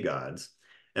GPT gods,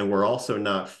 and we're also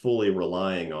not fully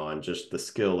relying on just the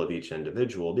skill of each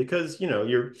individual because,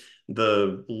 you're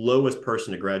the lowest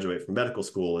person to graduate from medical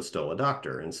school is still a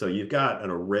doctor. And so you've got an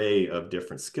array of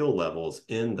different skill levels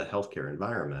in the healthcare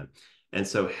environment. And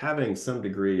so having some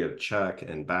degree of check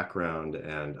and background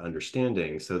and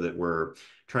understanding so that we're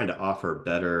trying to offer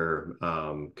better,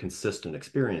 consistent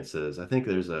experiences, I think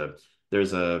there's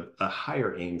a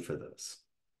higher aim for this.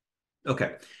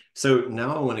 Okay, so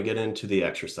now I want to get into the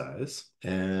exercise,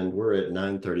 and we're at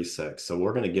 9:36, so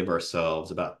we're going to give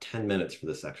ourselves about 10 minutes for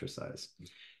this exercise.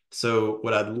 So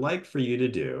what I'd like for you to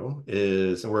do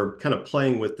is, and we're kind of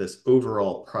playing with this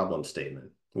overall problem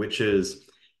statement, which is,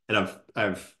 and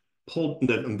I've pulled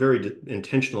that I'm very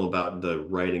intentional about the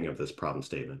writing of this problem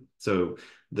statement. So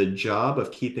the job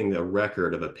of keeping a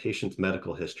record of a patient's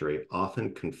medical history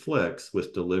often conflicts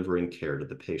with delivering care to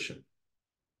the patient.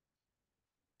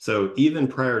 So even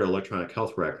prior to electronic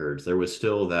health records, there was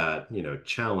still that,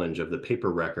 challenge of the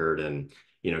paper record and,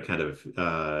 kind of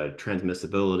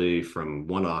transmissibility from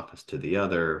one office to the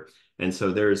other. And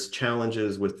so there's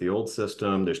challenges with the old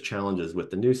system, there's challenges with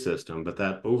the new system, but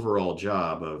that overall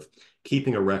job of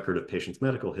keeping a record of patient's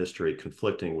medical history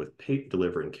conflicting with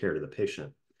delivering care to the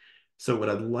patient. So what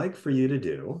I'd like for you to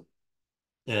do,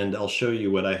 and I'll show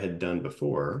you what I had done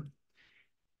before,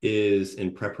 is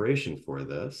in preparation for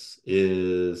this,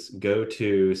 is go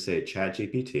to, say,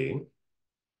 ChatGPT.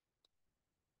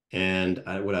 And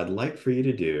what I'd like for you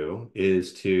to do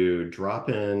is to drop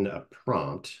in a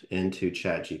prompt into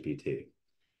ChatGPT.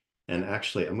 And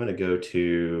actually, I'm going to go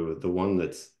to the one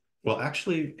that's, well,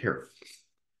 actually, here.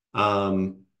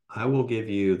 I will give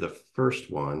you the first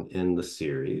one in the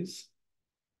series,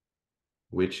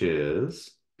 which is,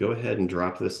 go ahead and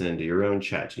drop this into your own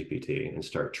ChatGPT and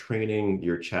start training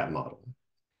your chat model.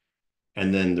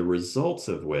 And then the results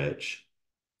of which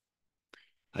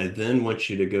I then want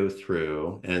you to go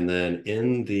through and then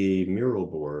in the mural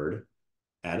board,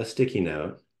 add a sticky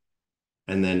note.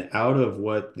 And then out of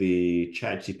what the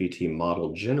ChatGPT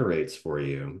model generates for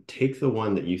you, take the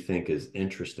one that you think is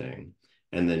interesting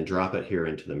and then drop it here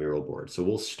into the mural board. So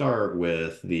we'll start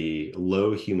with the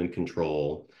low human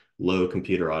control, low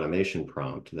computer automation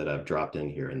prompt that I've dropped in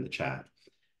here in the chat.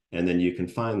 And then you can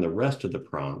find the rest of the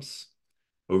prompts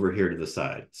over here to the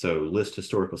side. So list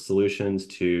historical solutions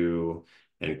to,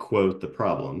 and quote the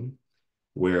problem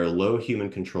where low human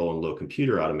control and low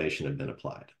computer automation have been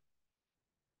applied.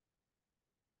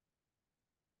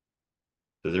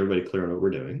 Is everybody clear on what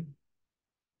we're doing?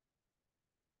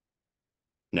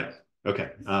 No.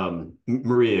 Okay.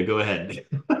 Maria, go ahead.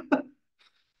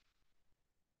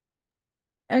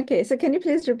 Okay, so can you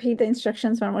please repeat the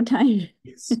instructions one more time?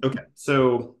 Yes. Okay.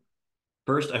 So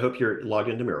first, I hope you're logged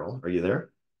into Mural. Are you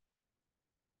there?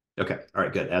 Okay. All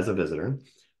right, good. As a visitor.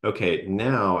 Okay,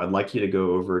 now I'd like you to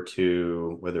go over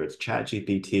to whether it's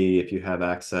ChatGPT, if you have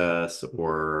access,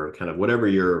 or kind of whatever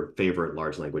your favorite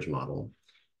large language model.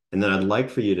 And then I'd like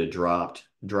for you to drop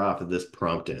this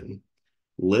prompt in.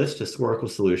 List historical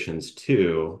solutions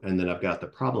to, and then I've got the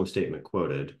problem statement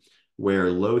quoted, where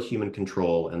low human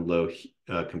control and low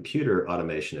computer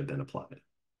automation have been applied.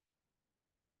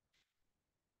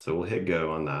 So we'll hit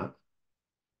go on that.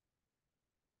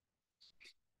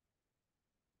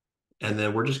 And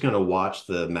then we're just going to watch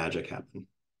the magic happen.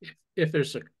 If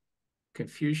there's a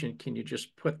confusion, can you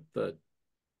just put the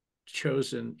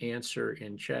chosen answer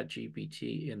in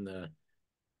ChatGPT in the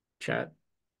chat?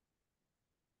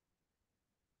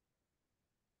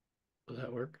 Will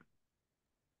that work?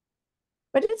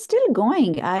 But it's still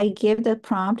going. I gave the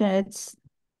prompt and it's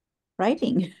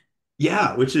writing.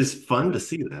 Yeah, which is fun to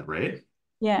see that, right?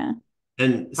 Yeah.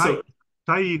 And so,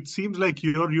 Ty, it seems like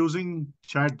you're using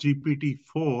ChatGPT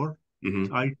 4 Hmm.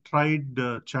 I tried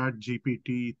Chat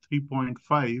GPT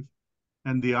 3.5,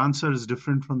 and the answer is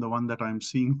different from the one that I'm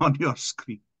seeing on your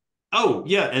screen. Oh,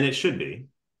 yeah, and it should be.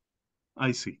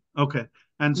 I see. Okay.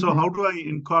 And so Mhm. how do I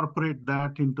incorporate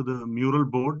that into the mural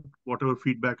board, whatever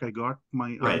feedback I got,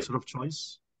 my Right. answer of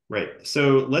choice? Right.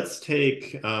 So let's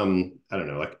take, I don't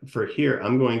know, like for here,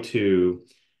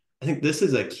 I think this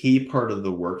is a key part of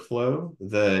the workflow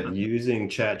that Okay. using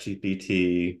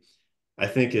ChatGPT, I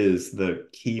think is the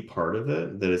key part of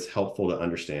it that is helpful to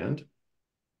understand.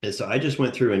 And so I just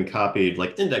went through and copied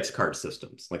like index card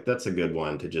systems. Like that's a good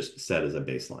one to just set as a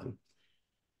baseline.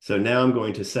 So now I'm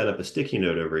going to set up a sticky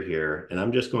note over here, and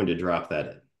I'm just going to drop that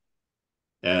in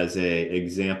as a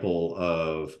example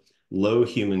of low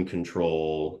human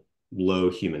control, low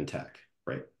human tech,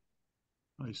 right?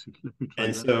 I see. Let me try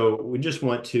And that. so we just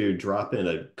want to drop in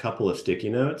a couple of sticky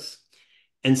notes.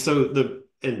 And so the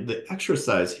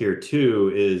exercise here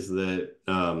too is that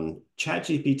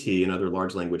ChatGPT and other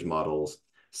large language models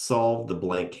solve the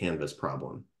blank canvas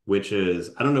problem, which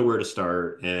is I don't know where to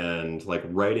start, and like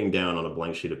writing down on a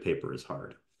blank sheet of paper is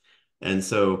hard. And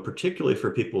so, particularly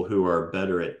for people who are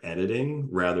better at editing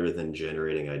rather than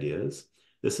generating ideas,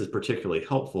 this is particularly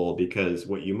helpful because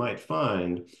what you might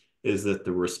find is that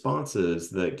the responses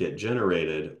that get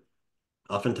generated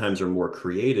oftentimes are more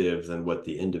creative than what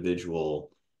the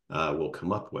individual will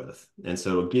come up with. And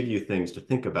so it'll give you things to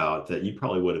think about that you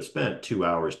probably would have spent 2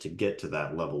 hours to get to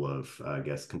that level of, I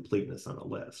guess, completeness on a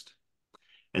list.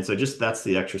 And so just that's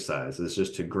the exercise is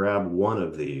just to grab one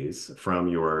of these from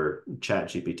your chat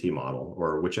GPT model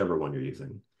or whichever one you're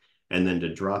using, and then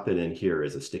to drop it in here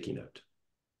as a sticky note.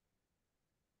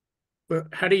 Well,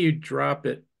 how do you drop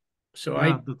it? So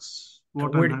Yeah, that's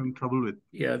what I'm where, having trouble with.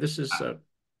 yeah, this is,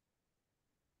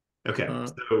 Okay, uh,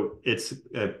 so it's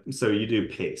so you do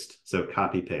paste. So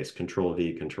copy paste, control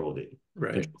V, control V,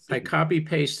 right. control I C. copy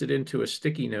pasted into a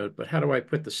sticky note, but how do I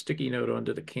put the sticky note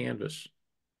onto the canvas?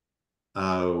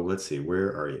 Oh, let's see,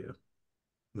 where are you?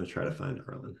 I'm gonna try to find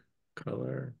Arlen.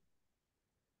 Color.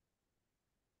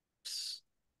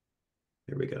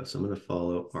 Here we go. So I'm gonna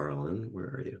follow Arlen. Where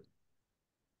are you?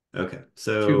 Okay,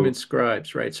 so Human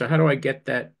scribes, right? So how do I get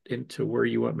that into where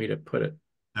you want me to put it?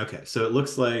 okay, so it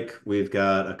looks like we've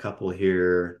got a couple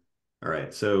here. All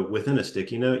right, so within a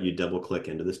sticky note, you double click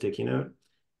into the sticky note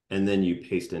and then you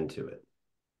paste into it.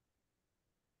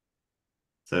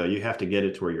 So you have to get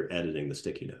it to where you're editing the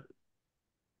sticky note.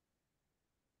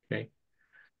 Okay.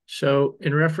 So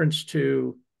in reference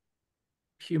to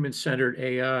human-centered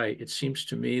AI, it seems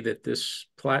to me that this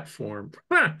platform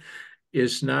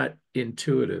is not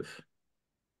intuitive.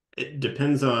 It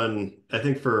depends on, I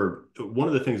think for one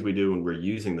of the things we do when we're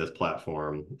using this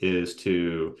platform is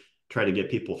to try to get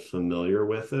people familiar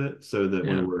with it so that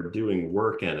Yeah, when we're doing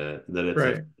work in it, that it's a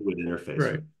right, fluid interface for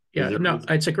right. them. Because Yeah, there no, is,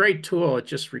 it's a great tool. It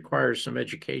just requires some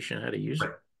education how to use right,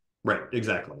 it. right,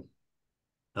 exactly.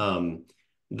 Um,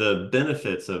 the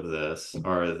benefits of this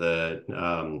are that,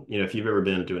 if you've ever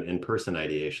been to an in-person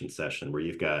ideation session where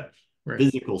you've got Right,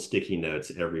 physical sticky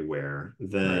notes everywhere,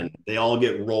 then right, they all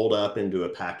get rolled up into a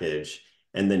package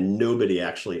and then nobody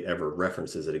actually ever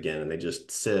references it again. And they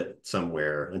just sit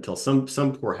somewhere until some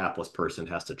poor hapless person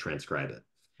has to transcribe it.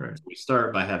 right. So we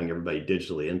start by having everybody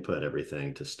digitally input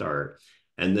everything to start.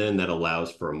 And then that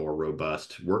allows for a more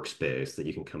robust workspace that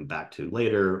you can come back to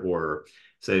later, or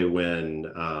say when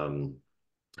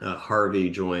Harvey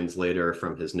joins later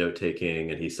from his note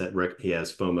taking, and he said he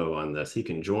has FOMO on this. He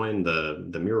can join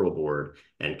the mural board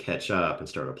and catch up and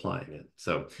start applying it.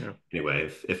 So Yeah, anyway,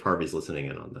 if Harvey's listening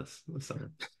in on this, so.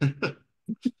 yeah.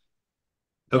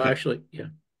 Well, Okay, actually, yeah.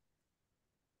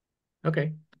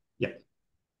 Okay. yeah,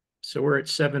 So we're at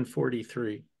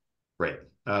 7:43. right.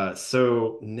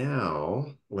 So now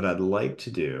what I'd like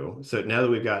to do, so now that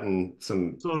we've gotten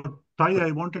some, So, Tai,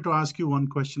 I wanted to ask you one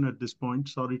question at this point.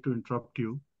 Sorry to interrupt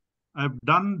you. I've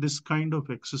done this kind of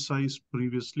exercise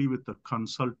previously with a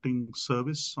consulting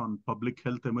service on public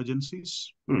health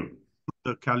emergencies, hmm,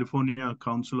 the California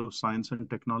Council of Science and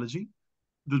Technology.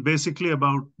 It was basically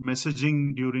about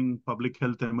messaging during public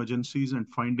health emergencies and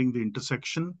finding the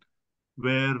intersection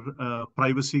where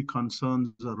privacy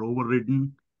concerns are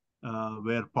overridden,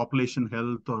 where population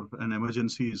health or an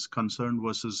emergency is concerned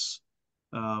versus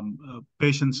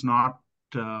patients not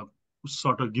uh,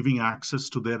 sort of giving access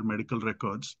to their medical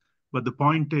records. But the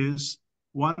point is,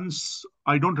 once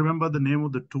I don't remember the name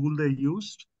of the tool they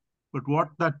used, but what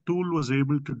that tool was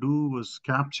able to do was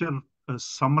capture a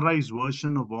summarized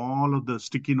version of all of the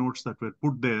sticky notes that were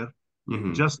put there,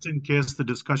 mhm. just in case the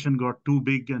discussion got too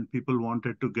big and people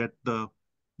wanted to get the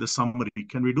summary.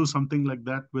 Can we do something like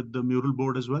that with the mural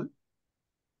board as well?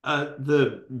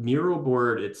 The mural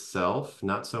board itself,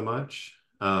 not so much.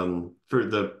 For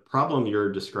the problem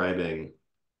you're describing,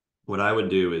 what I would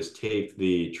do is take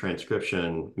the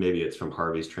transcription, maybe it's from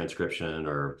Harvey's transcription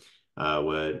or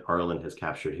what Arlen has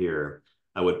captured here.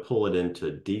 I would pull it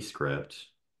into Descript,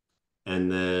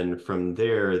 and then from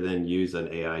there, then use an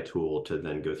AI tool to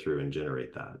then go through and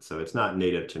generate that. So it's not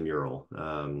native to Mural.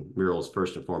 Mural is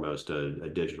first and foremost a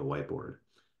digital whiteboard.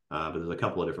 But there's a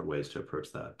couple of different ways to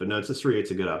approach that. But no, it's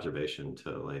a good observation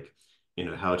to like,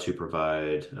 how to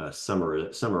provide a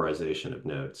summarization of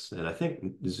notes. And I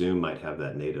think Zoom might have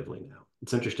that natively now.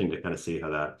 It's interesting to kind of see how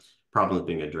that problem is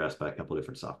being addressed by a couple of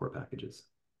different software packages.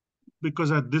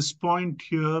 Because at this point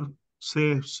here,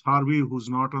 say Harvey, who's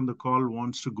not on the call,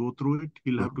 wants to go through it,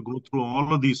 he'll have to go through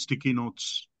all of these sticky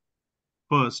notes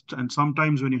first. And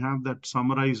sometimes when you have that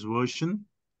summarized version,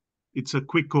 it's a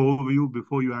quick overview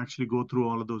before you actually go through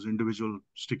all of those individual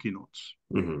sticky notes.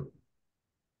 Mm-hmm.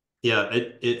 Yeah,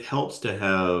 it helps to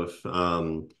have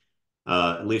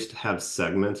at least have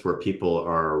segments where people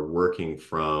are working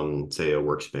from, say, a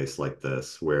workspace like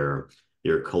this, where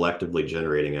you're collectively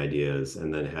generating ideas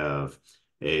and then have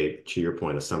to your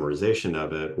point, a summarization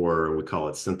of it, or we call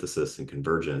it synthesis and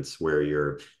convergence, where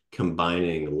you're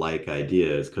combining like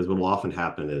ideas. Because what will often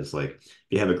happen is like, if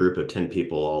you have a group of 10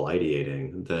 people all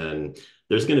ideating, then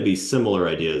there's going to be similar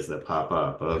ideas that pop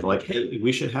up of like, hey,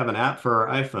 we should have an app for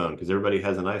our iPhone because everybody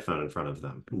has an iPhone in front of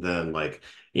them. Then like,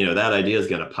 that idea is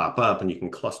going to pop up and you can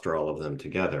cluster all of them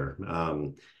together.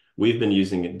 We've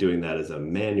been doing that as a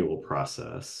manual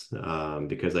process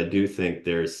because I do think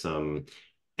there's some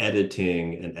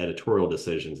editing and editorial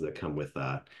decisions that come with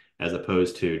that, as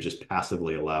opposed to just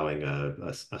passively allowing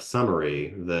a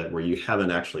summary where you haven't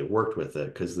actually worked with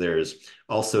it, because there's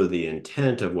also the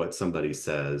intent of what somebody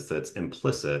says that's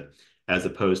implicit, as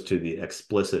opposed to the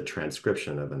explicit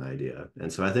transcription of an idea.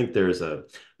 And so I think there's a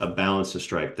balance to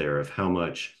strike there of how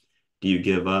much do you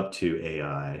give up to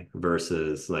AI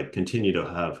versus like continue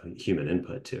to have human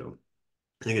input to.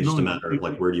 I think it's just a matter of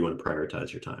like, where do you want to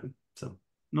prioritize your time? So.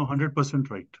 No, 100%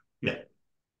 right. Yeah.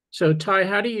 So Ty,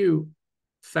 how do you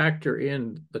factor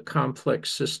in the complex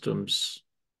systems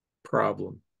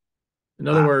problem? In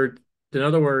other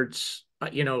words,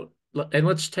 and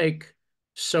let's take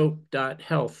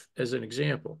SoPE.health as an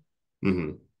example.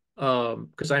 Mm-hmm.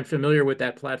 Because I'm familiar with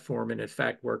that platform and in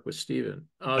fact work with Stephen.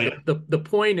 Yeah. The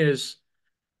point is,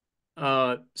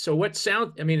 so it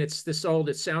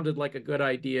sounded like a good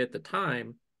idea at the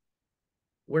time.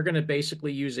 We're going to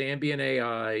basically use ambient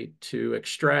AI to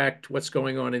extract what's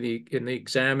going on in the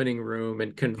examining room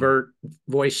and convert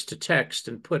voice to text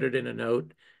and put it in a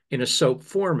note in a SoPE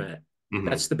format. Mm-hmm.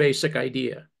 That's the basic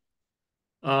idea.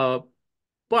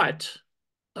 But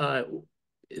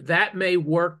that may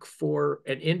work for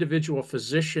an individual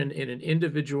physician in an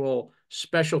individual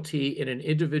specialty in an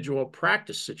individual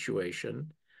practice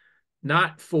situation,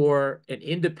 not for an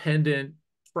independent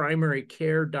primary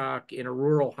care doc in a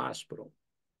rural hospital.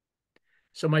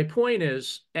 So my point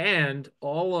is, and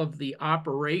all of the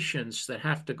operations that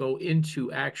have to go into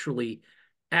actually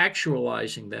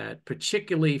actualizing that,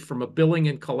 particularly from a billing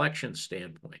and collection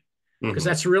standpoint, because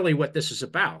that's really what this is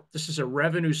about. This is a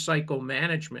revenue cycle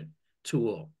management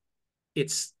tool.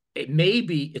 It's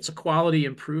a quality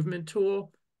improvement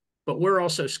tool, but we're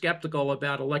also skeptical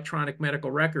about electronic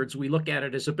medical records. We look at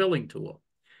it as a billing tool.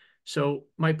 So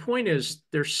my point is,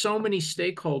 there's so many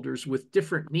stakeholders with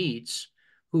different needs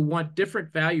who want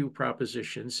different value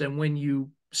propositions. And when you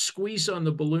squeeze on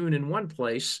the balloon in one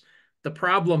place, the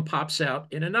problem pops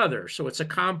out in another. So it's a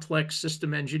complex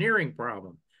system engineering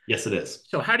problem. Yes, it is.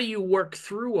 So how do you work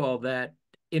through all that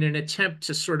in an attempt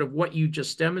to sort of what you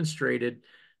just demonstrated,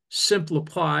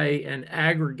 simplify and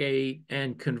aggregate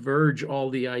and converge all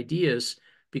the ideas,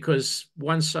 because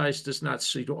one size does not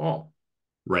suit all?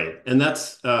 Right. And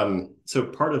that's so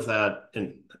part of that,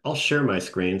 and I'll share my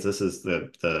screens. This is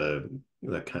the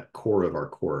kind of core of our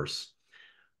course,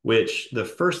 which the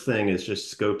first thing is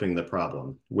just scoping the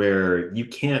problem, where you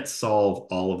can't solve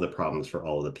all of the problems for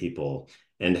all of the people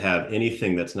and have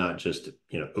anything that's not just,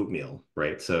 oatmeal,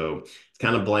 right? So it's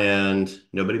kind of bland.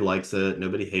 Nobody likes it.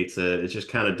 Nobody hates it. It just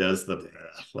kind of does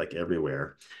like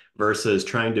everywhere, versus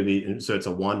trying to be, so it's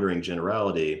a wandering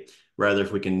generality. Rather,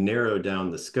 if we can narrow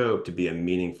down the scope to be a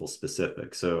meaningful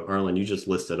specific. So Arlen, you just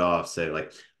listed off, say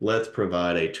like, let's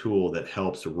provide a tool that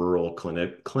helps rural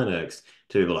clinics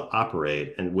to be able to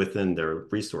operate and within their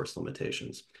resource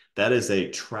limitations. That is a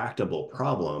tractable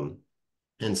problem.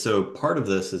 And so part of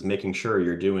this is making sure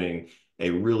you're doing a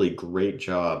really great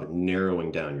job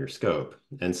narrowing down your scope.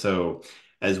 And so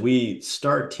as we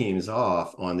start teams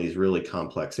off on these really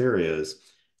complex areas,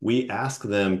 we ask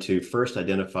them to first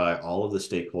identify all of the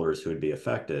stakeholders who would be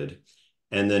affected.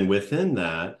 And then within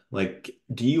that, like,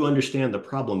 do you understand the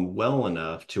problem well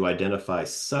enough to identify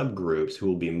subgroups who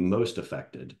will be most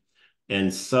affected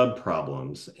and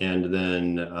sub-problems, and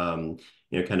then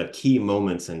kind of key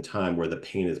moments in time where the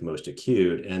pain is most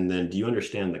acute? And then do you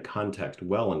understand the context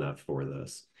well enough for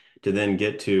this to then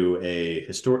get to a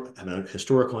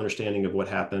historical understanding of what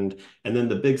happened? And then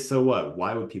the big so what?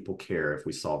 Why would people care if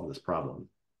we solve this problem?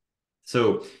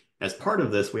 So as part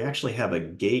of this, we actually have a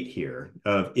gate here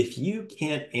of, if you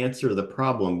can't answer the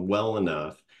problem well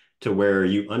enough to where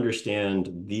you understand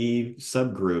the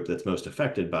subgroup that's most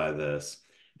affected by this,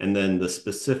 and then the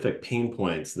specific pain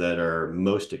points that are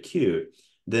most acute,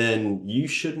 then you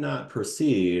should not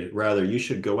proceed. Rather, you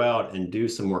should go out and do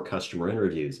some more customer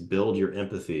interviews, build your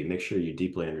empathy, make sure you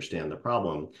deeply understand the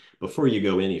problem before you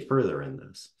go any further in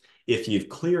this. If you've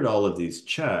cleared all of these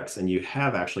checks and you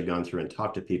have actually gone through and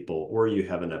talked to people, or you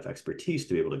have enough expertise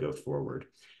to be able to go forward,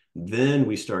 then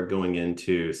we start going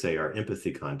into, say, our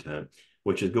empathy content,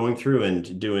 which is going through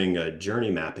and doing a journey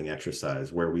mapping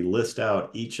exercise where we list out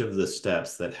each of the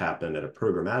steps that happen at a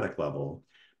programmatic level,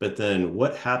 but then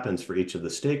what happens for each of the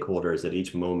stakeholders at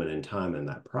each moment in time in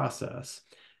that process,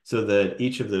 so that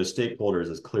each of those stakeholders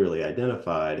is clearly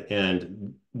identified.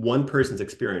 And one person's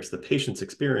experience, the patient's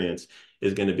experience,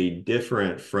 is going to be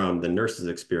different from the nurse's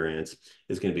experience,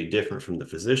 is going to be different from the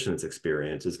physician's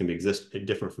experience, is going to be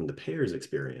different from the payer's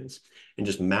experience. And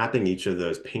just mapping each of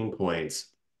those pain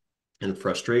points and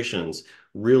frustrations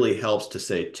really helps to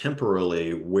say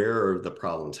temporally where are the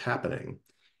problems happening.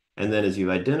 And then as you've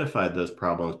identified those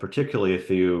problems, particularly if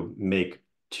you make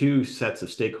two sets of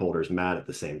stakeholders mad at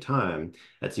the same time,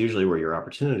 that's usually where your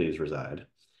opportunities reside.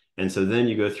 And so then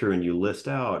you go through and you list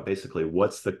out basically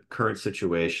what's the current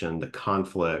situation, the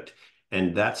conflict,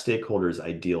 and that stakeholder's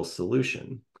ideal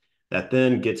solution. That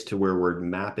then gets to where we're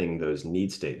mapping those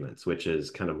need statements, which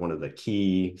is kind of one of the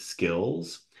key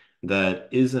skills that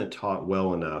isn't taught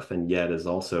well enough, and yet is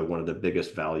also one of the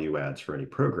biggest value adds for any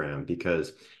program.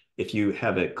 Because if you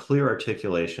have a clear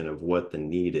articulation of what the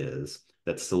need is,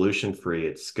 that's solution-free,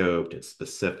 it's scoped, it's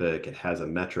specific, it has a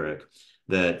metric,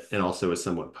 that, and also is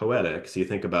somewhat poetic. So you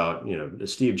think about,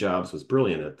 Steve Jobs was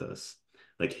brilliant at this.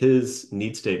 Like, his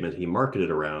need statement he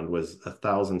marketed around was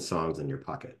 1,000 songs in your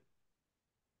pocket.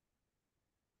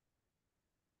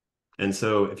 And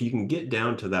so if you can get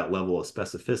down to that level of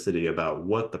specificity about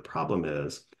what the problem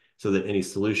is, so that any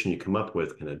solution you come up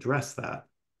with can address that,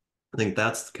 I think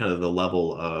that's kind of the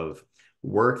level of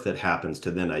work that happens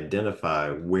to then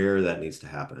identify where that needs to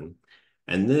happen.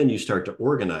 And then you start to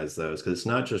organize those, because it's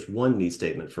not just one need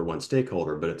statement for one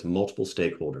stakeholder, but it's multiple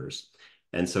stakeholders.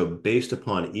 And so based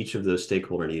upon each of those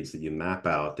stakeholder needs that you map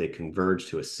out, they converge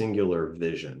to a singular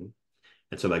vision.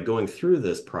 And so by going through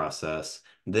this process,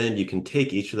 then you can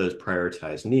take each of those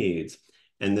prioritized needs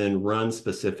and then run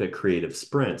specific creative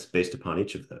sprints based upon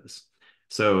each of those.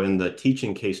 So in the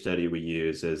teaching case study we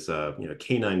use is,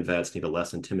 canine vets need a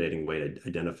less intimidating way to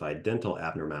identify dental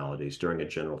abnormalities during a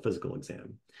general physical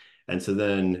exam. And so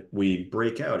then we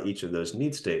break out each of those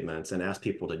need statements and ask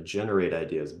people to generate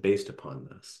ideas based upon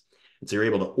this. And so you're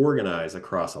able to organize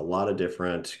across a lot of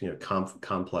different,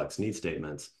 complex need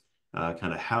statements,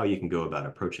 kind of how you can go about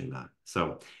approaching that.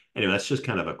 So anyway, that's just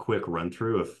kind of a quick run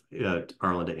through of,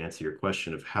 Arlen, to answer your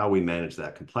question of how we manage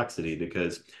that complexity,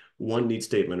 because one need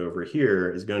statement over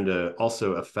here is going to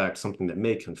also affect something that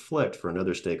may conflict for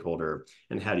another stakeholder,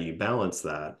 and how do you balance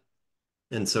that?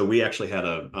 And so we actually had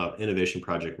an innovation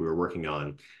project we were working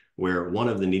on where one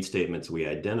of the need statements we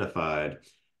identified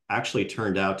actually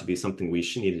turned out to be something we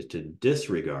needed to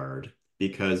disregard,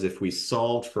 because if we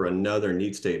solved for another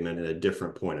need statement at a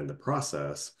different point in the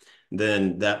process,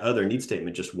 then that other need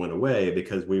statement just went away,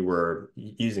 because we were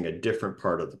using a different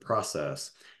part of the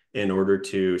process in order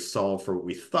to solve for what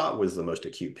we thought was the most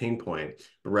acute pain point,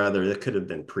 but rather it could have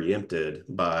been preempted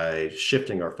by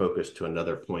shifting our focus to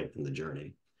another point in the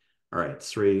journey. All right,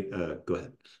 Sri, go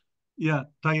ahead. Yeah,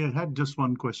 Ty, I had just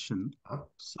one question.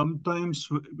 Sometimes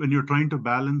when you're trying to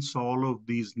balance all of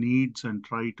these needs and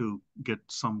try to get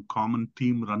some common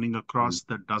theme running across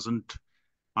that doesn't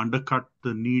undercut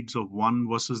the needs of one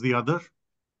versus the other,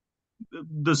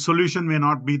 the solution may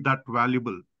not be that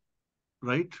valuable,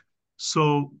 right?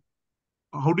 So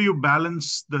how do you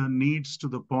balance the needs to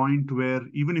the point where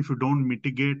even if you don't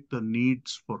mitigate the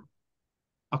needs for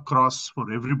across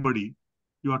for everybody,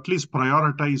 you at least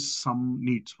prioritize some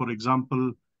needs? For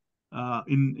example,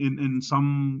 in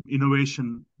some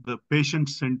innovation, the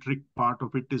patient-centric part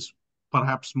of it is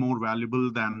perhaps more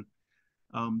valuable than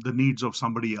the needs of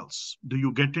somebody else. Do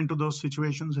you get into those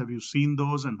situations? Have you seen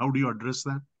those, and how do you address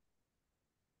that?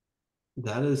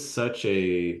 That is such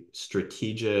a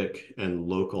strategic and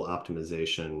local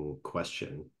optimization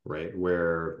question, right?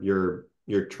 Where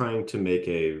you're trying to make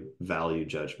a value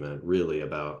judgment really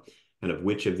about kind of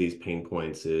which of these pain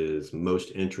points is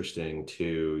most interesting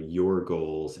to your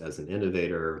goals as an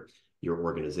innovator, your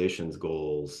organization's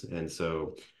goals. And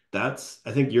so that's,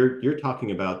 I think you're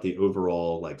talking about the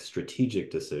overall like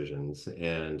strategic decisions.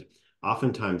 And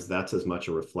oftentimes that's as much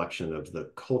a reflection of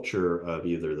the culture of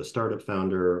either the startup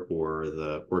founder or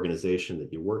the organization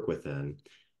that you work within.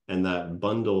 And that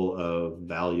bundle of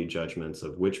value judgments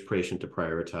of which patient to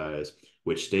prioritize,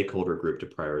 which stakeholder group to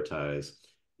prioritize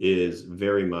is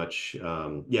very much,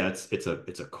 yeah, it's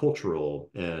a cultural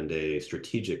and a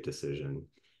strategic decision.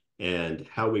 And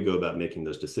how we go about making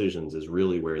those decisions is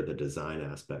really where the design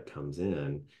aspect comes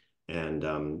in,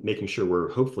 and making sure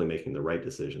we're hopefully making the right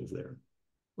decisions there.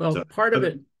 Well, So, part of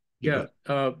it, yeah,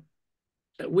 yeah.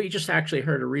 We just actually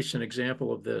heard a recent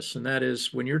example of this, and that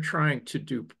is when you're trying to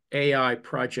do AI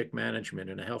project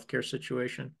management in a healthcare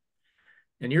situation,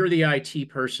 and you're the IT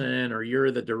person or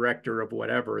you're the director of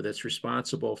whatever that's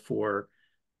responsible for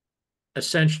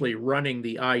essentially running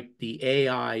the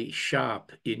AI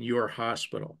shop in your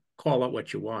hospital. Call it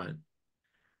what you want.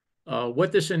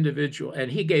 What this individual,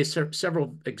 and he gave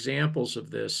several examples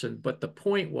of this, but the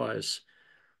point was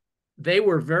they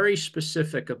were very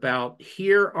specific about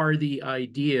here are the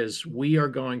ideas we are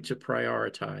going to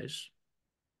prioritize,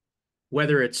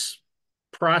 whether it's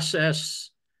process,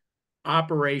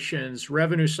 operations,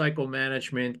 revenue cycle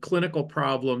management, clinical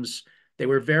problems. They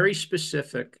were very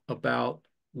specific about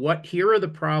here are the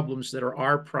problems that are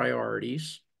our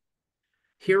priorities.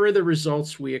 Here are the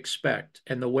results we expect.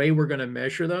 And the way we're going to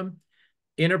measure them: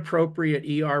 inappropriate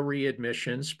ER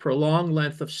readmissions, prolonged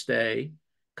length of stay,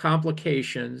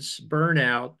 complications,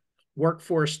 burnout,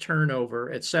 workforce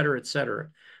turnover, et cetera, et cetera.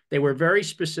 They were very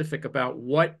specific about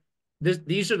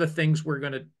these are the things we're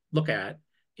going to look at.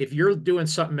 If you're doing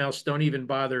something else, don't even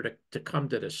bother to come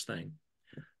to this thing.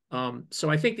 So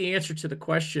I think the answer to the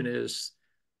question is,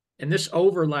 and this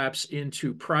overlaps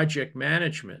into project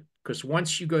management, because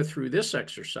once you go through this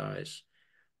exercise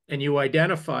and you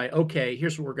identify, okay,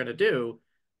 here's what we're going to do,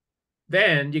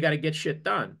 then you got to get shit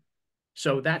done.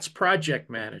 So that's project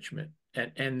management.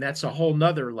 And that's a whole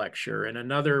nother lecture and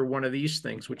another one of these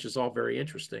things, which is all very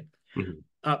interesting.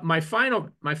 mm-hmm. My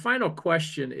final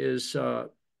question is, I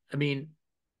mean,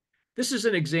 this is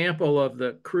an example of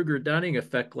the Kruger-Dunning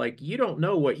effect. Like, you don't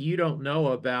know what you don't know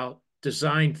about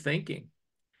design thinking.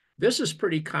 This is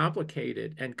pretty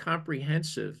complicated and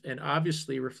comprehensive and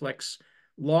obviously reflects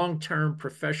long-term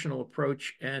professional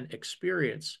approach and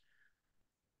experience.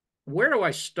 Where do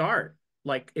I start?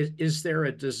 Like, is there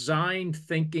a design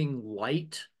thinking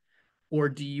light, or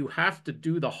do you have to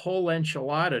do the whole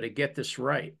enchilada to get this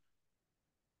right?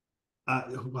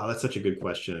 Wow, that's such a good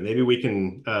question. Maybe we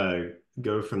can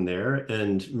go from there.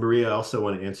 And Maria, I also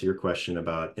want to answer your question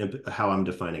about how I'm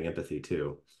defining empathy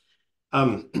too.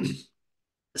 Um,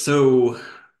 so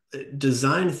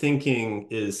design thinking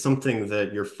is something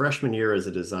that your freshman year as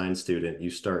a design student,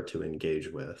 you start to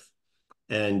engage with.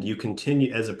 And you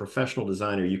continue, as a professional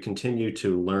designer, you continue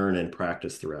to learn and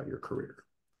practice throughout your career.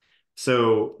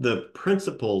 So the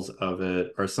principles of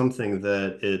it are something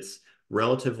that it's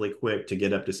relatively quick to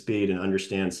get up to speed and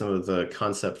understand some of the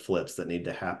concept flips that need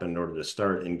to happen in order to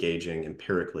start engaging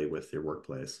empirically with your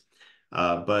workplace.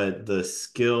 But the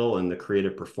skill and the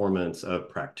creative performance of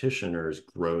practitioners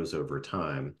grows over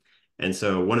time. And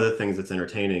so one of the things that's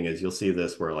entertaining is you'll see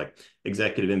this where like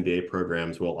executive MBA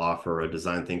programs will offer a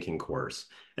design thinking course.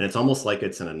 And it's almost like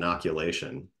it's an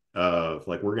inoculation of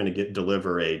like, we're going to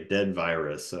deliver a dead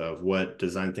virus of what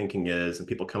design thinking is. And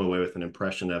people come away with an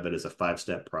impression of it as a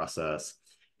 5-step process.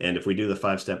 And if we do the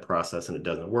 5-step process and it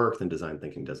doesn't work, then design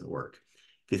thinking doesn't work.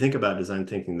 If you think about design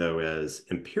thinking, though, as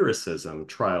empiricism,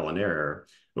 trial and error,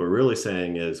 what we're really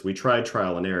saying is we tried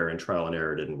trial and error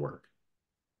didn't work.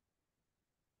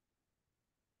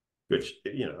 Which,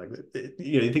 like,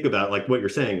 you think about like what you're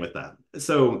saying with that.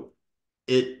 So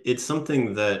it's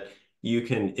something that you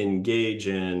can engage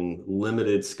in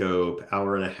limited scope,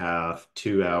 hour and a half,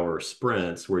 2-hour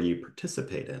sprints where you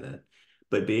participate in it.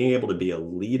 But being able to be a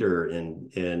leader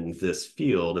in this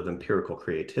field of empirical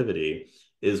creativity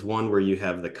is one where you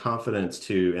have the confidence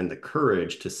to and the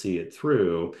courage to see it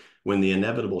through when the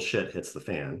inevitable shit hits the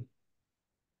fan.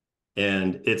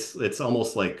 And it's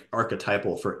almost like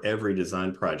archetypal for every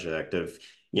design project of,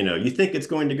 you think it's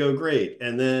going to go great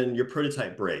and then your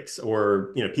prototype breaks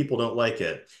or, people don't like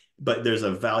it. but there's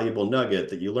a valuable nugget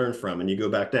that you learn from and you go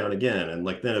back down again. And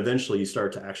like then eventually you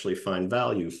start to actually find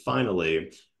value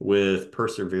finally with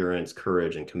perseverance,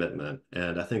 courage, and commitment.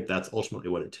 And I think that's ultimately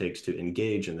what it takes to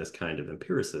engage in this kind of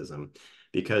empiricism,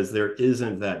 because there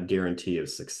isn't that guarantee of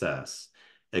success,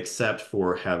 except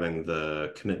for having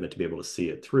the commitment to be able to see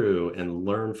it through and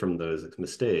learn from those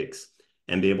mistakes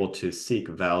and be able to seek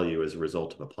value as a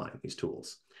result of applying these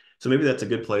tools. So maybe that's a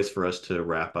good place for us to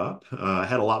wrap up. I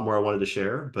had a lot more I wanted to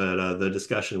share, but the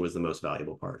discussion was the most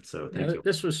valuable part. So thank you.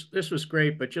 This was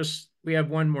great, but we have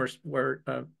one more where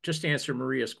just to answer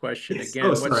Maria's question Yes.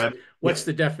 again. Sorry. What's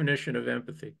the definition of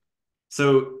empathy?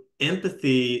 So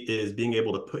empathy is being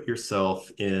able to put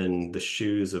yourself in the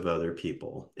shoes of other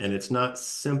people. And it's not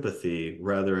sympathy,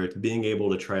 rather it's being able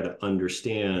to try to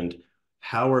understand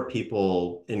how are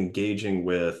people engaging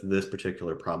with this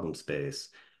particular problem space,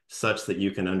 such that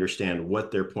you can understand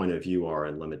what their point of view are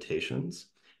and limitations,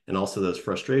 and also those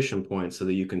frustration points so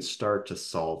that you can start to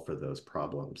solve for those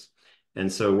problems. And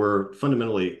so we're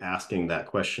fundamentally asking that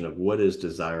question of what is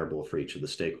desirable for each of the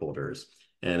stakeholders.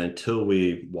 And until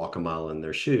we walk a mile in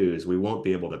their shoes, we won't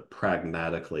be able to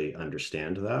pragmatically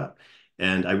understand that.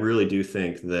 And I really do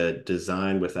think that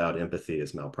design without empathy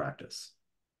is malpractice.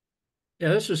 Yeah,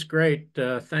 this is great.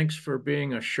 Thanks for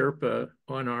being a Sherpa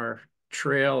on our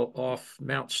trail off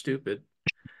Mount Stupid.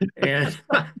 And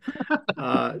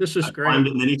this is I've great. climbed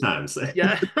it many times.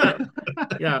 Yeah.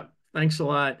 Yeah. Thanks a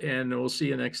lot. And we'll see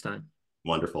you next time.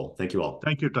 Wonderful. Thank you all.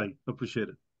 Thank you, Ty. Appreciate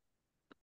it.